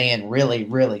was staying really,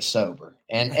 really sober,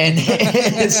 and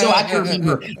so I can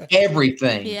remember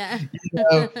everything. Yeah.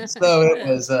 So it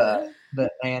was.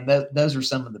 But man, those are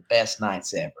some of the best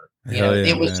nights ever.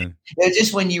 It was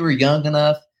just when you were young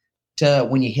enough to,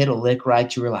 when you hit a lick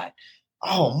right, you were like,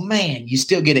 oh man, you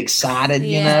still get excited,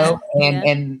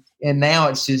 and now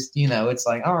it's just, it's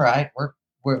like, all right, we're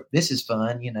this is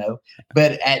fun,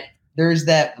 but there's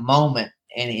that moment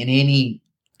in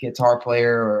guitar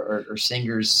player or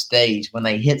singer's stage when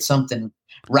they hit something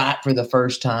right for the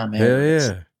first time ever. Hell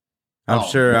yeah. I'm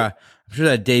sure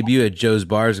that debut at Joe's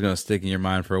Bar is going to stick in your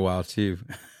mind for a while too.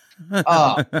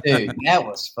 Oh, dude, that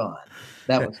was fun.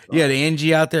 You had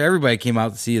Angie out there. Everybody came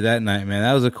out to see you that night, man.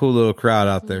 That was a cool little crowd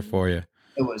out there for you.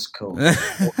 It was cool.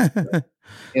 It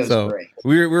was great.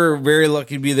 We were very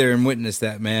lucky to be there and witness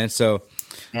that, man. So,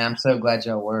 man, I'm so glad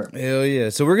y'all were. Hell yeah.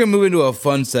 So we're going to move into a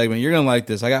fun segment. You're going to like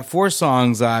this. I got 4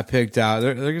 songs I picked out.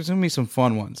 There's going to be some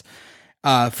fun ones.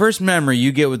 First memory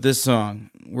you get with this song,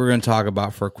 we're going to talk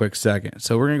about for a quick second.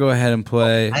 So we're going to go ahead and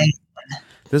play.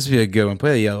 This will be a good one.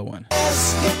 Play the yellow one.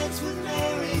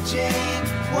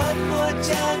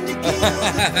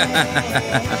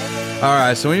 All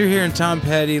right, so when you're hearing Tom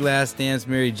Petty, Last Dance,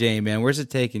 Mary Jane, man, where's it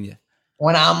taking you?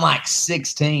 When I'm like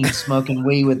 16, smoking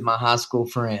weed with my high school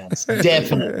friends.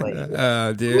 Definitely.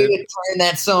 Oh, dude. We would turn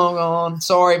that song on.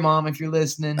 Sorry, Mom, if you're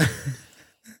listening.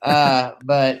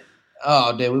 But,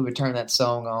 oh, dude, we would turn that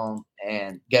song on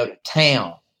and go to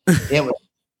town. It was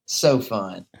so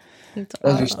fun.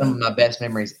 Those are some of my best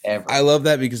memories ever. I love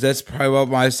that because that's probably what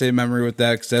my same memory with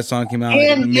that, because that song came out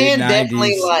in the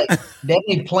mid-90s.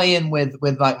 Definitely playing with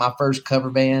like my first cover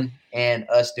band and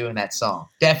us doing that song.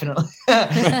 Definitely. I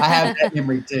have that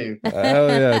memory too. Oh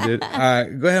yeah, dude. All right,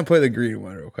 go ahead and play the green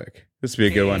one real quick. This will be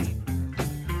a good one.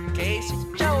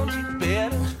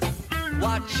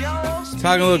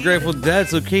 Talking a little Grateful Dead,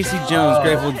 so Casey Jones,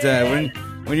 Grateful Dead.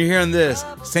 When you're hearing this,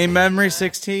 same memory,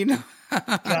 16?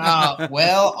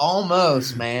 Well,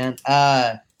 almost, man.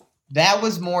 That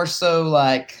was more so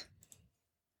like,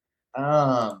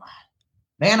 man,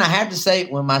 I have to say,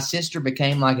 when my sister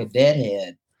became like a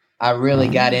Deadhead, I really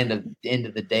got into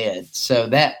the Dead. So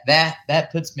that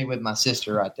puts me with my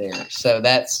sister right there. So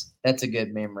that's a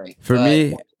good memory for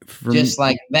me.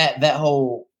 Like that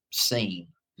whole scene.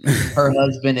 Her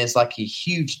husband is like a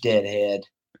huge Deadhead.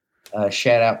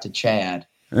 Shout out to Chad.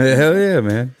 Hell yeah,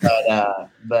 man.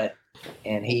 But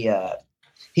and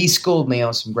he schooled me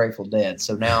on some Grateful Dead,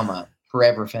 so now I'm a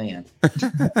forever fan.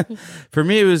 For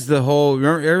me, it was the whole.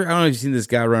 Remember, I don't know if you've seen this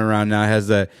guy running around now.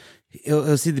 Has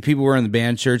he'll see the people wearing the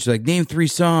band shirts, like name 3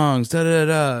 songs, da da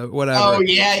da, whatever. Oh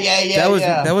yeah.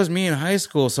 That was me in high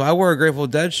school. So I wore a Grateful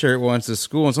Dead shirt once to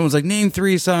school, and someone's like, name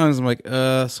 3 songs. I'm like,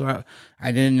 so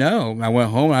I didn't know. I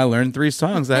went home and I learned 3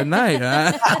 songs that night.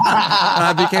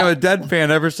 I became a Dead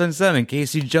fan ever since then. And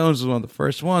Casey Jones was one of the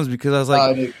first ones because I was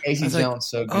like, dude, Casey Jones,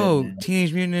 so good. Oh, man.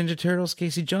 Teenage Mutant Ninja Turtles,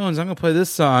 Casey Jones. I'm gonna play this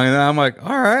song, and I'm like,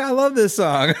 all right, I love this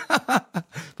song. But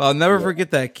I'll never forget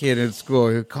that kid in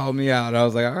school who called me out. I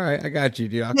was like, all right, I got you,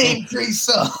 dude. Name 3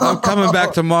 songs. I'm coming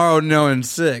back tomorrow knowing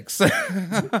 6. All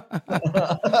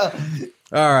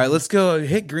right, let's go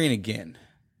hit green again.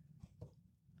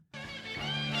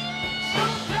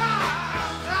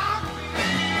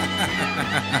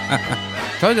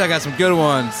 Told you I got some good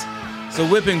ones. So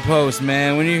Whipping Post,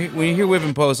 man. When you hear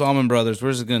Whipping Post, Allman Brothers,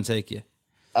 where's it gonna take you?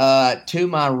 To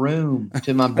my room,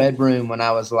 to my bedroom when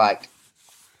I was like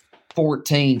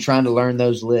 14, trying to learn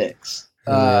those licks.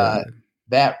 And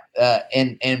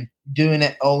doing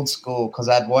it old school because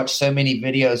I'd watched so many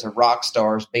videos of rock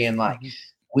stars being like,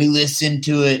 we listened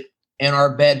to it in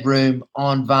our bedroom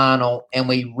on vinyl and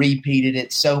we repeated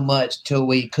it so much till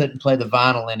we couldn't play the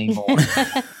vinyl anymore.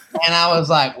 And I was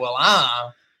like, well,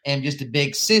 I am just a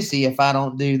big sissy if I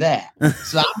don't do that.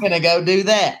 So I'm going to go do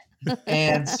that.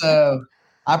 And so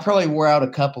I probably wore out a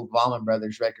couple of Allman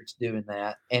Brothers records doing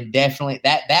that. And definitely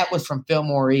that was from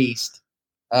Fillmore East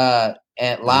and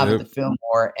live at the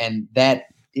Fillmore. And that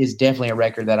is definitely a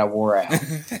record that I wore out.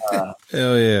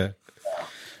 Hell yeah.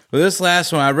 Well, this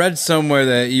last one, I read somewhere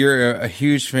that you're a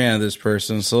huge fan of this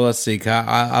person. So let's see.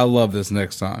 I love this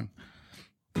next song.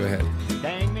 Go ahead.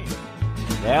 Dang me.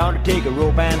 They ought to take a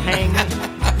rope and hang me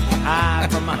high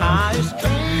from the highest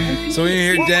tree. So when you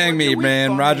hear Dang Me,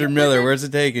 man, Roger Miller, where's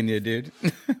it taking you, dude?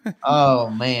 Oh,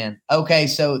 man. Okay,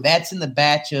 so that's in the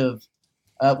batch of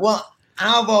well,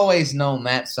 I've always known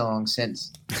that song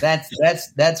since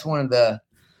that's one of the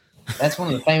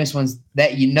famous ones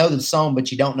that you know the song,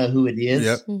 but you don't know who it is.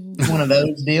 Yep. It's one of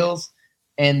those deals.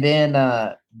 And then,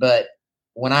 but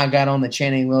when I got on the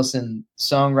Channing Wilson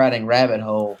songwriting rabbit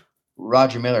hole,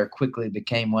 Roger Miller quickly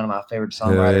became one of my favorite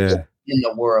songwriters in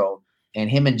the world.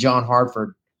 And him and John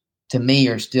Hartford, to me,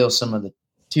 are still some of the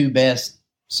 2 best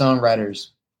songwriters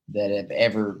that have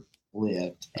ever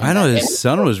lived. And I know his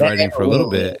son was writing for a little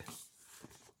bit.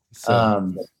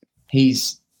 So.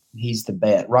 He's the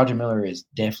best. Roger Miller is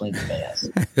definitely the best.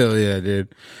 Hell yeah,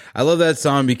 dude. I love that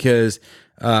song because,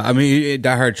 I mean,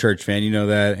 diehard Church fan, you know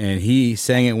that. And he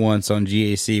sang it once on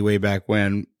GAC way back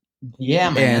when. Yeah,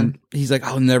 man. And he's like,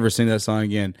 I'll never sing that song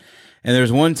again. And there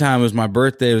was one time, it was my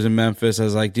birthday, it was in Memphis. I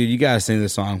was like, dude, you got to sing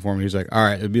this song for me. He was like, all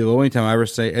right, it'll be the only time I ever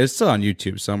say, it's still on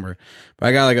YouTube somewhere. But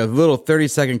I got like a little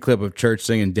 30-second clip of Church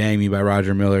singing Dang Me by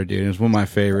Roger Miller, dude. It's one of my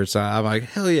favorites. So I'm like,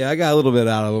 hell yeah, I got a little bit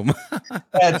out of them.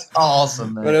 That's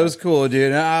awesome, man. But it was cool,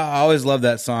 dude. And I always love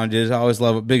that song, dude. I always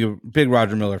love a big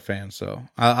Roger Miller fan. So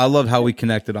I love how we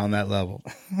connected on that level.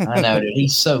 I know, dude.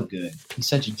 He's so good. He's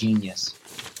such a genius.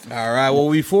 All right.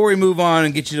 Well, before we move on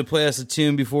and get you to play us a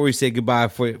tune before we say goodbye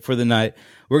for the night,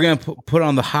 we're going to put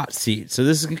on the hot seat. So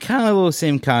this is kind of the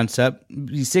same concept.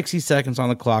 60 seconds on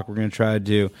the clock. We're going to try to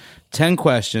do 10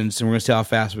 questions, and we're going to see how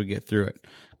fast we get through it.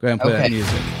 Go ahead and play that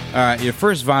music. All right. Your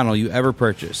first vinyl you ever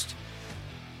purchased?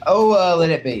 Oh,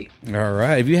 Let It Be. All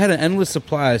right. If you had an endless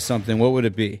supply of something, what would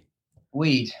it be?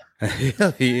 Weed.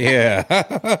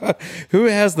 Yeah. Who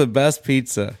has the best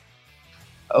pizza?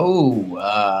 Oh,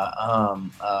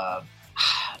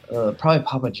 probably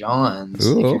Papa John's.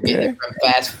 Ooh, if you're okay. getting it from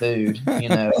fast food, you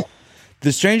know.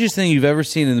 The strangest thing you've ever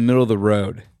seen in the middle of the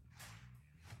road?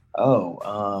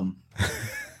 Oh,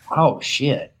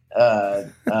 shit. I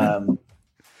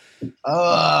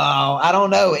don't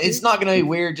know. It's not going to be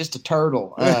weird. Just a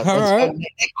turtle. All right.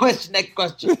 Next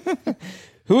question.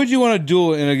 Who would you want to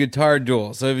duel in a guitar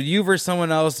duel? So if you versus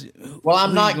someone else. Well,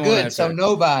 I'm not good, after? So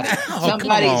nobody.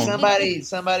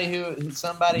 Somebody who.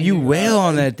 You wail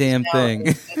on that damn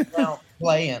thing.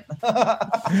 Playing.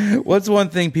 What's one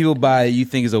thing people buy that you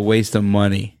think is a waste of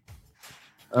money?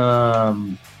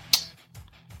 Oh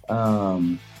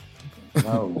man,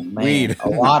 Weed. a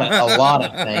lot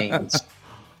of things.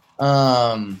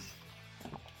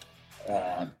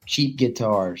 Cheap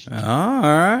guitars. Oh, all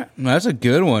right, that's a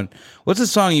good one. What's a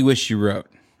song you wish you wrote?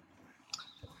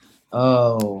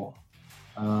 Oh,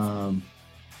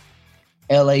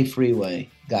 L.A. Freeway,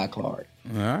 Guy Clark.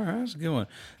 All right, that's a good one.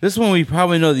 This one we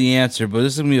probably know the answer, but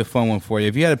this is gonna be a fun one for you.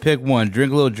 If you had to pick one,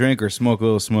 drink a little drink or smoke a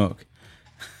little smoke.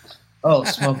 Oh,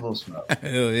 smoke a little smoke.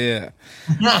 Hell yeah.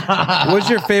 What's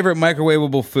your favorite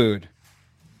microwavable food?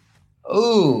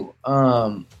 Ooh,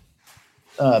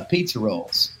 pizza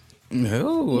rolls.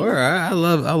 Oh, all right. I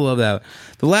love that.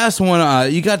 The last one,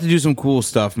 you got to do some cool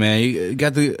stuff, man. You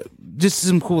got to just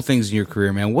some cool things in your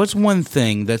career, man. What's one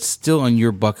thing that's still on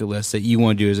your bucket list that you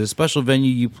want to do? Is it a special venue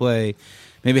you play?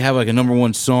 Maybe have like a number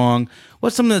one song.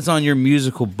 What's something that's on your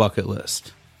musical bucket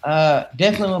list?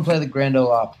 Definitely want to play the Grand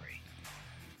Ole Opry.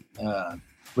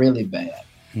 Really bad.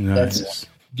 Nice. That's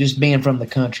just being from the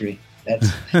country.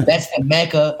 That's the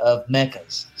mecca of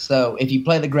meccas. So if you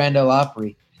play the Grand Ole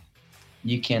Opry,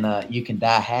 you can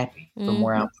die happy from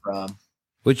where I'm from.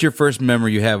 What's your first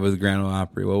memory you have with the Grand Ole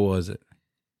Opry? What was it?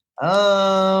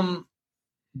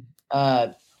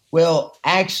 Well,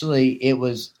 actually, it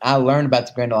was. I learned about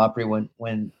the Grand Ole Opry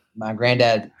when my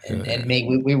granddad and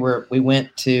me we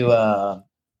went to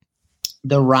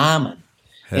the Ryman,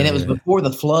 and it was before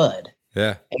the flood.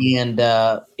 Yeah, and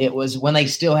it was when they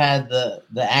still had the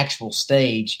actual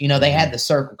stage. You know, they had the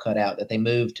circle cut out that they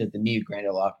moved to the new Grand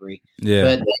Ole Opry. Yeah,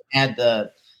 but they had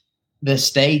the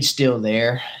stage still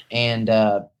there, and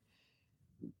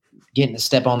getting to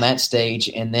step on that stage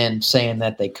and then saying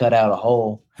that they cut out a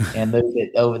hole and moved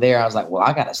it over there. I was like, well,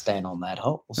 I got to stand on that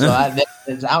hole. So I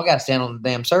got to stand on the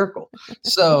damn circle.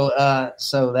 So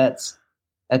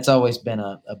that's always been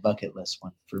a bucket list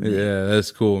one for me. Yeah,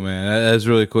 that's cool, man. That's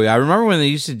really cool. I remember when they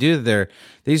used to do it there.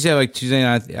 They used to have like Tuesday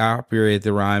night Opry at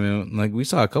the Ryman. Like we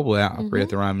saw a couple of Opry at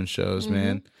the Ryman shows,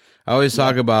 man. I always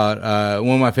talk about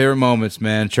one of my favorite moments,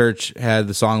 man. Church had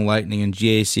the song Lightning and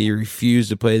GAC refused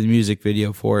to play the music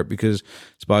video for it because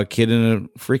it's about a kid in a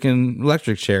freaking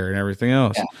electric chair and everything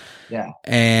else. Yeah.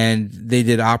 And they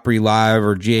did Opry live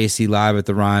or GAC live at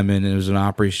the Ryman, and it was an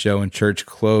Opry show, and Church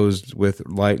closed with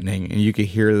Lightning, and you could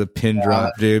hear the pin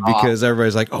drop, dude, because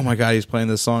everybody's like, oh my God, he's playing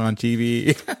this song on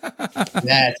TV.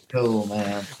 That's cool,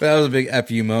 man. That was a big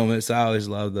FU moment, so I always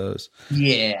love those.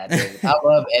 Yeah, dude. I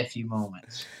love FU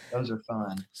moments. Those are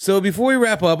fun. So before we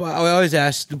wrap up, I always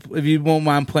ask if you won't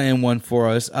mind playing one for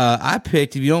us. I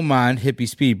picked, if you don't mind, Hippie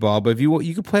Speedball, but if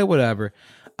you can play whatever.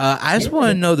 I just want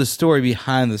to know the story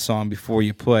behind the song before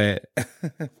you play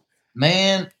it.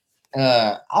 Man,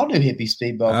 I'll do Hippie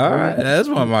Speedball. All right, that's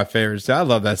one of my favorites. I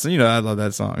love that song. I love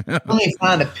that song. Let me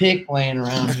find a pick laying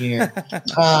around here.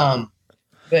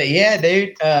 But yeah,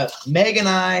 dude, Meg and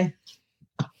I.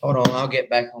 Hold on, I'll get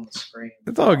back on the screen.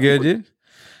 It's all good, dude.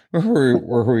 Where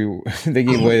were we? They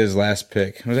gave away his last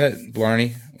pick. Was that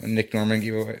Blarney? When Nick Norman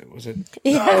gave away? Was it?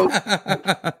 Yeah.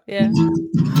 Yeah.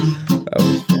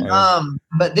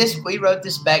 But we wrote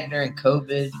this back during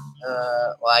COVID.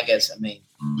 Well, I guess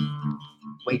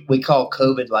we call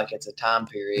COVID like it's a time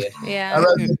period. Yeah. I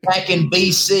wrote this back in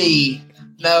BC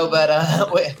No, but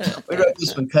we wrote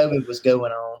this when COVID was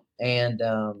going on, and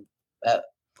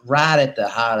right at the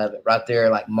height of it, right there,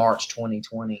 like March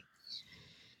 2020.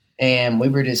 And we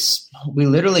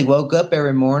literally woke up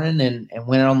every morning and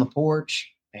went out on the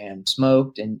porch and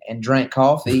smoked and drank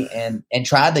coffee and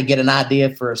tried to get an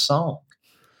idea for a song.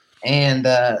 And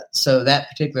so that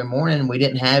particular morning, we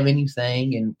didn't have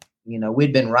anything, and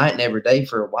we'd been writing every day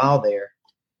for a while there.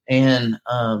 And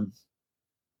I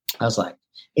was like,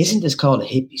 isn't this called a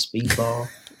hippie speedball?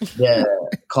 The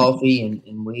coffee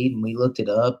and weed. And we looked it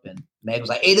up, and Meg was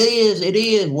like, it is.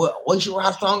 We should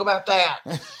write a song about that.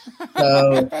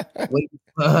 So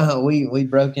we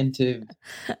broke into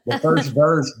the first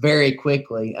verse very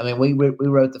quickly. I mean, we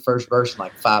wrote the first verse in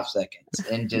like 5 seconds,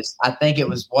 and just, I think it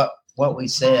was what we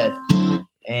said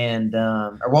and,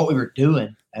 or what we were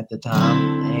doing at the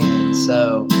time. And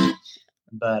so,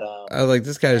 but I was like,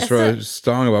 this guy just wrote a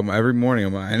song about every morning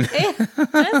of mine.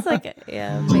 That's like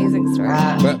amazing story.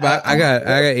 But I got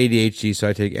ADHD, so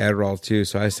I take Adderall too.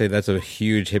 So I say that's a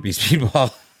huge hippie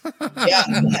speedball. Yeah,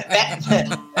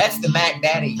 that's the Mac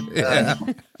Daddy. Yeah.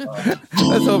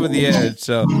 That's over the edge.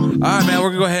 So, all right, man, we're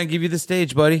gonna go ahead and give you the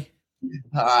stage, buddy.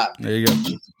 All right, there you go.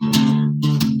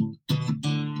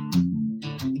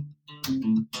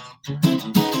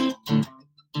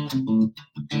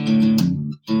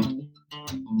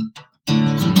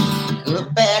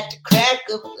 Look back to crack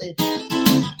of it,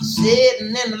 sitting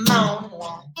in the morning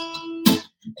walk. I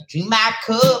drink my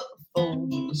cup before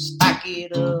you spike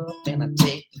it up, and I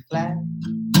take the flight.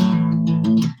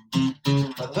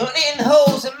 I'm running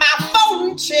holes in my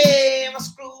folding chair, my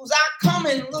screws are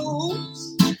coming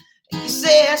loose. And you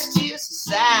say that's just a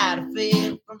side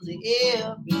effect from the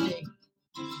everyday.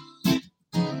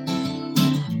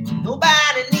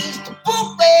 Nobody needs to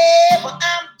book me, but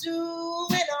I'm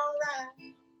doing alright.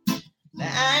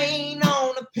 Now I ain't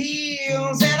on the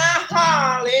pills and I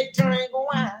hardly drink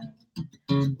wine.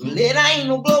 Well, it ain't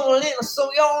no blowing in,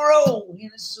 so you're roll,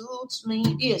 and it suits me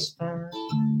just fine.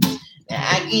 Now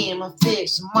I get my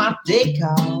fix on what they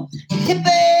call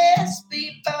hippie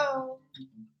speedball.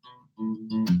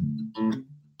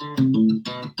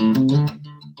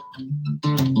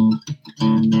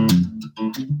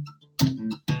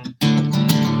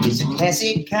 It's a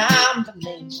classic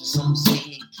combination. Some say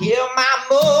it kill my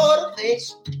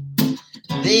motivation.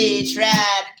 They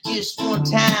tried just one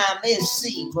time, let's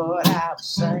see what I was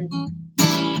saying.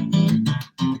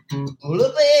 Well,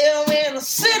 up there in the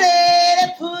city,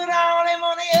 they put all their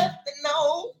money up their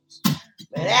nose.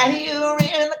 But out here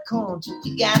in the country,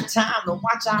 we got time to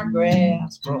watch our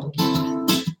grass grow.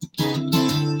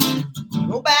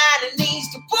 Nobody needs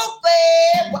to book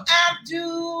me, but I'm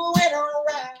doing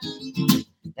alright.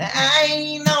 Now I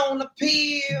ain't on the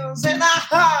pills and I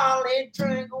hardly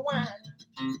drink wine.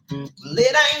 Well,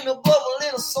 it ain't no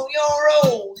bubbling, so you're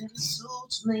old, and it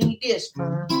suits me just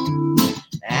fine.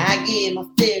 I get my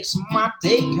fix on what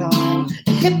they call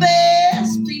hippie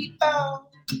speedball.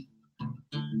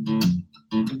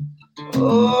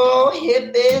 Oh,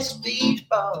 hippie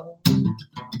speedball.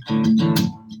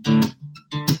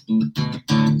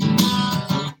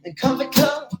 The comfy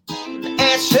cup, the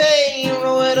ashtray,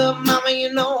 roll it up, mama,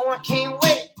 you know I can't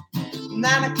wait.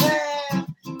 9 o'clock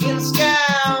in the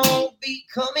sky, won't be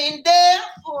coming down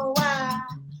for a while.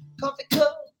 Coffee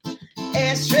cup,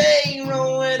 ashtray,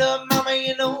 roll it up, mama,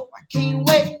 you know I can't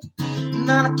wait.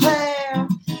 9 o'clock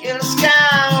in the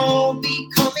sky, won't be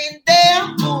coming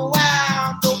down for a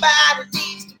while. Nobody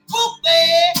needs to book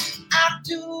me, I'm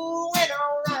doing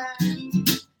alright.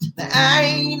 Now I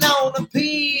ain't on the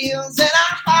pills and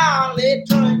I hardly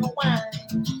drink wine.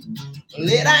 Well,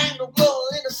 it ain't no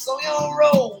blood, so you're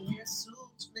rolling. It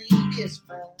suits me just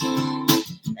fine.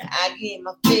 I get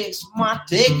my fix from what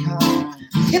they call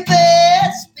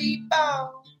hippie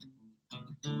speedball.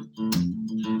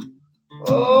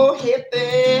 Oh,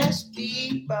 hippie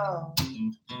speedball.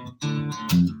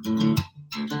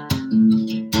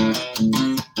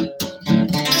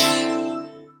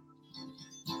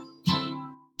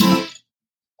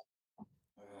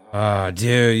 Oh,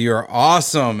 dude, you're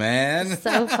awesome, man.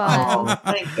 So fun. Oh,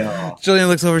 thank God. Jillian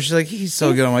looks over. She's like, he's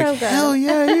so good. I'm like, so hell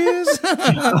yeah, he is.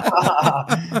 Thank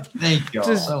God.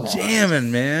 Just jamming,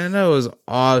 man. That was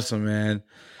awesome, man.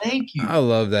 Thank you. I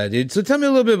love that, dude. So tell me a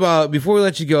little bit about, before we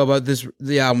let you go, about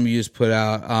the album you just put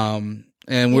out,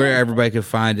 and where everybody could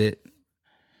find it.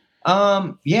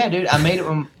 Yeah, dude, I made it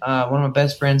with one of my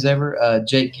best friends ever,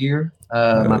 Jake Gear,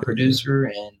 my producer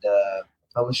and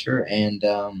publisher,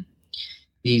 and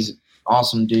he's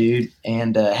awesome dude,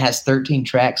 and has 13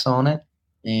 tracks on it,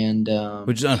 and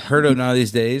which is unheard of now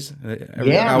these days.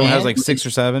 Every album has like 6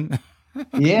 or 7.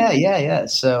 Yeah.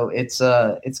 So it's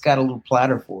got a little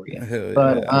platter for you,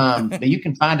 but you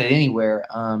can find it anywhere.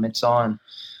 It's on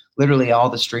literally all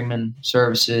the streaming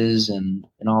services and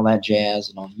all that jazz,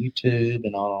 and on YouTube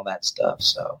and all that stuff.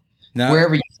 So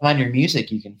wherever you find your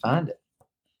music, you can find it.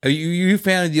 Are you a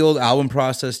fan of the old album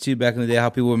process too? Back in the day, how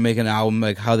people would make an album,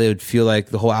 like how they would feel like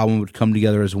the whole album would come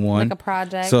together as one, like a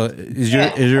project. So is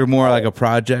your more like a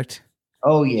project?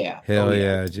 Oh yeah, hell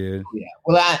yeah, dude. Oh, yeah.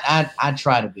 Well, I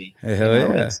try to be. Hell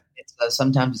yeah. It's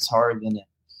sometimes it's harder than it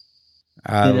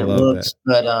love looks,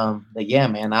 that. but yeah,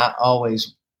 man, I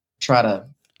always try to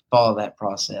follow that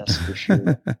process for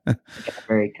sure. It's a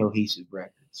very cohesive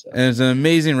record. So. And it's an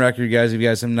amazing record, guys. If you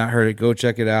guys have not heard it, go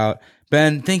check it out.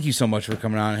 Ben, thank you so much for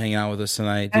coming on and hanging out with us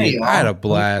tonight, dude. Hey, I had a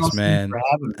blast, man.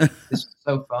 This is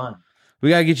so fun. We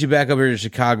gotta get you back up here to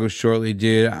Chicago shortly,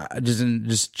 dude.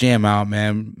 Just jam out,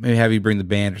 man. Maybe have you bring the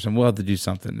band or something. We'll have to do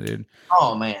something, dude.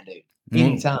 Oh man, dude.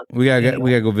 Anytime. We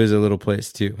gotta go visit a little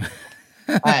place too.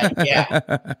 Yeah.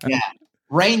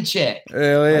 Rain check.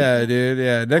 Hell yeah, dude.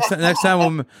 Yeah. Next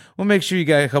time we'll make sure you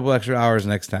got a couple extra hours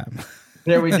next time.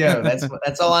 There we go.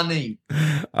 That's all I need.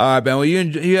 All right, Ben. Well,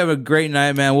 you have a great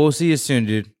night, man. We'll see you soon,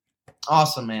 dude.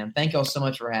 Awesome, man. Thank y'all so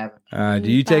much for having me.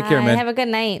 Do you take care, man? Have a good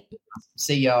night.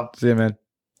 See y'all. See you, man.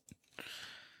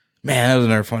 Man, that was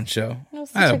another fun show.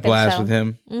 I had a blast with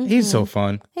him. Mm-hmm. He's so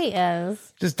fun. He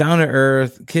is. Just down to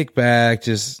earth, kick back,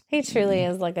 just. He truly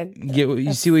is like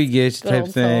you see what you get type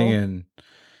thing, and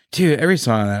dude, every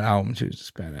song on that album too is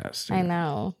just badass. Dude. I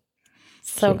know.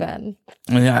 So good.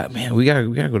 Yeah, man, we gotta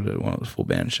go to one of those full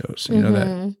band shows. You know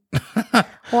that.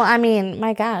 Well, I mean,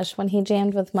 my gosh, when he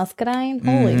jammed with Muscadine,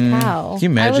 holy cow! Can you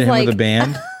imagine him with a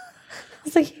band? I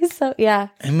was like, he's so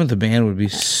Him with the band would be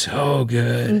so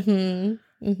good.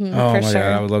 Oh my god,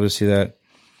 I would love to see that.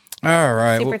 All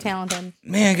right, super talented.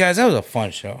 Man, guys, that was a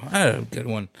fun show. I had a good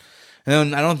one.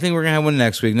 And I don't think we're gonna have one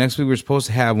next week. Next week we're supposed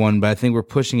to have one, but I think we're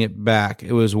pushing it back.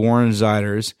 It was Warren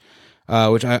Ziders.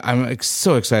 Which I'm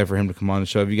so excited for him to come on the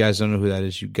show. If you guys don't know who that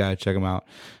is, you gotta check him out.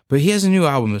 But he has a new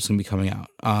album that's gonna be coming out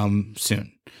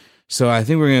soon. So I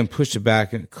think we're gonna push it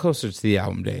back closer to the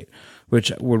album date,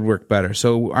 which would work better.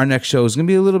 So our next show is gonna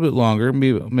be a little bit longer,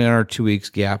 maybe our 2 weeks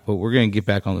gap, but we're gonna get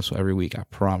back on this every week. I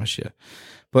promise you.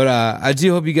 But I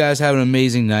do hope you guys have an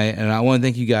amazing night, and I want to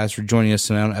thank you guys for joining us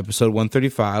tonight on episode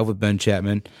 135 with Ben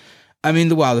Chapman. I mean,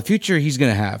 the future he's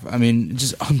going to have. I mean,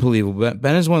 just unbelievable.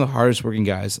 Ben is one of the hardest working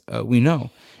guys we know.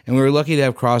 And we were lucky to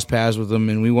have crossed paths with him,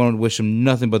 and we want to wish him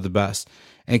nothing but the best.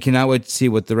 And cannot wait to see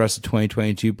what the rest of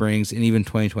 2022 brings, and even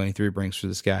 2023 brings for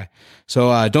this guy.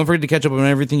 So don't forget to catch up on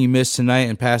everything you missed tonight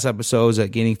and past episodes at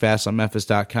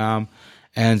gainingfastonmemphis.com.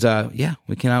 And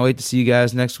we cannot wait to see you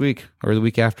guys next week, or the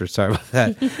week after. Sorry about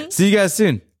that. See you guys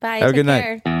soon. Bye. Have a good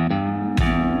night.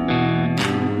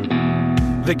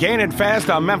 The Gain and Fast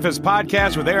on Memphis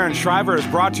podcast with Aaron Shriver is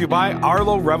brought to you by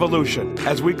Arlo Revolution.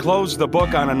 As we close the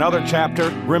book on another chapter,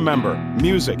 remember,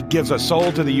 music gives a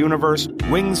soul to the universe,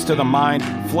 wings to the mind,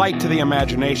 flight to the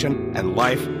imagination, and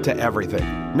life to everything.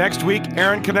 Next week,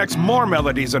 Aaron connects more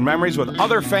melodies and memories with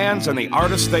other fans and the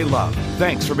artists they love.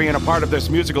 Thanks for being a part of this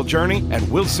musical journey,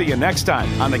 and we'll see you next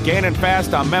time on the Gain and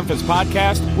Fast on Memphis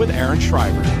podcast with Aaron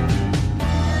Shriver.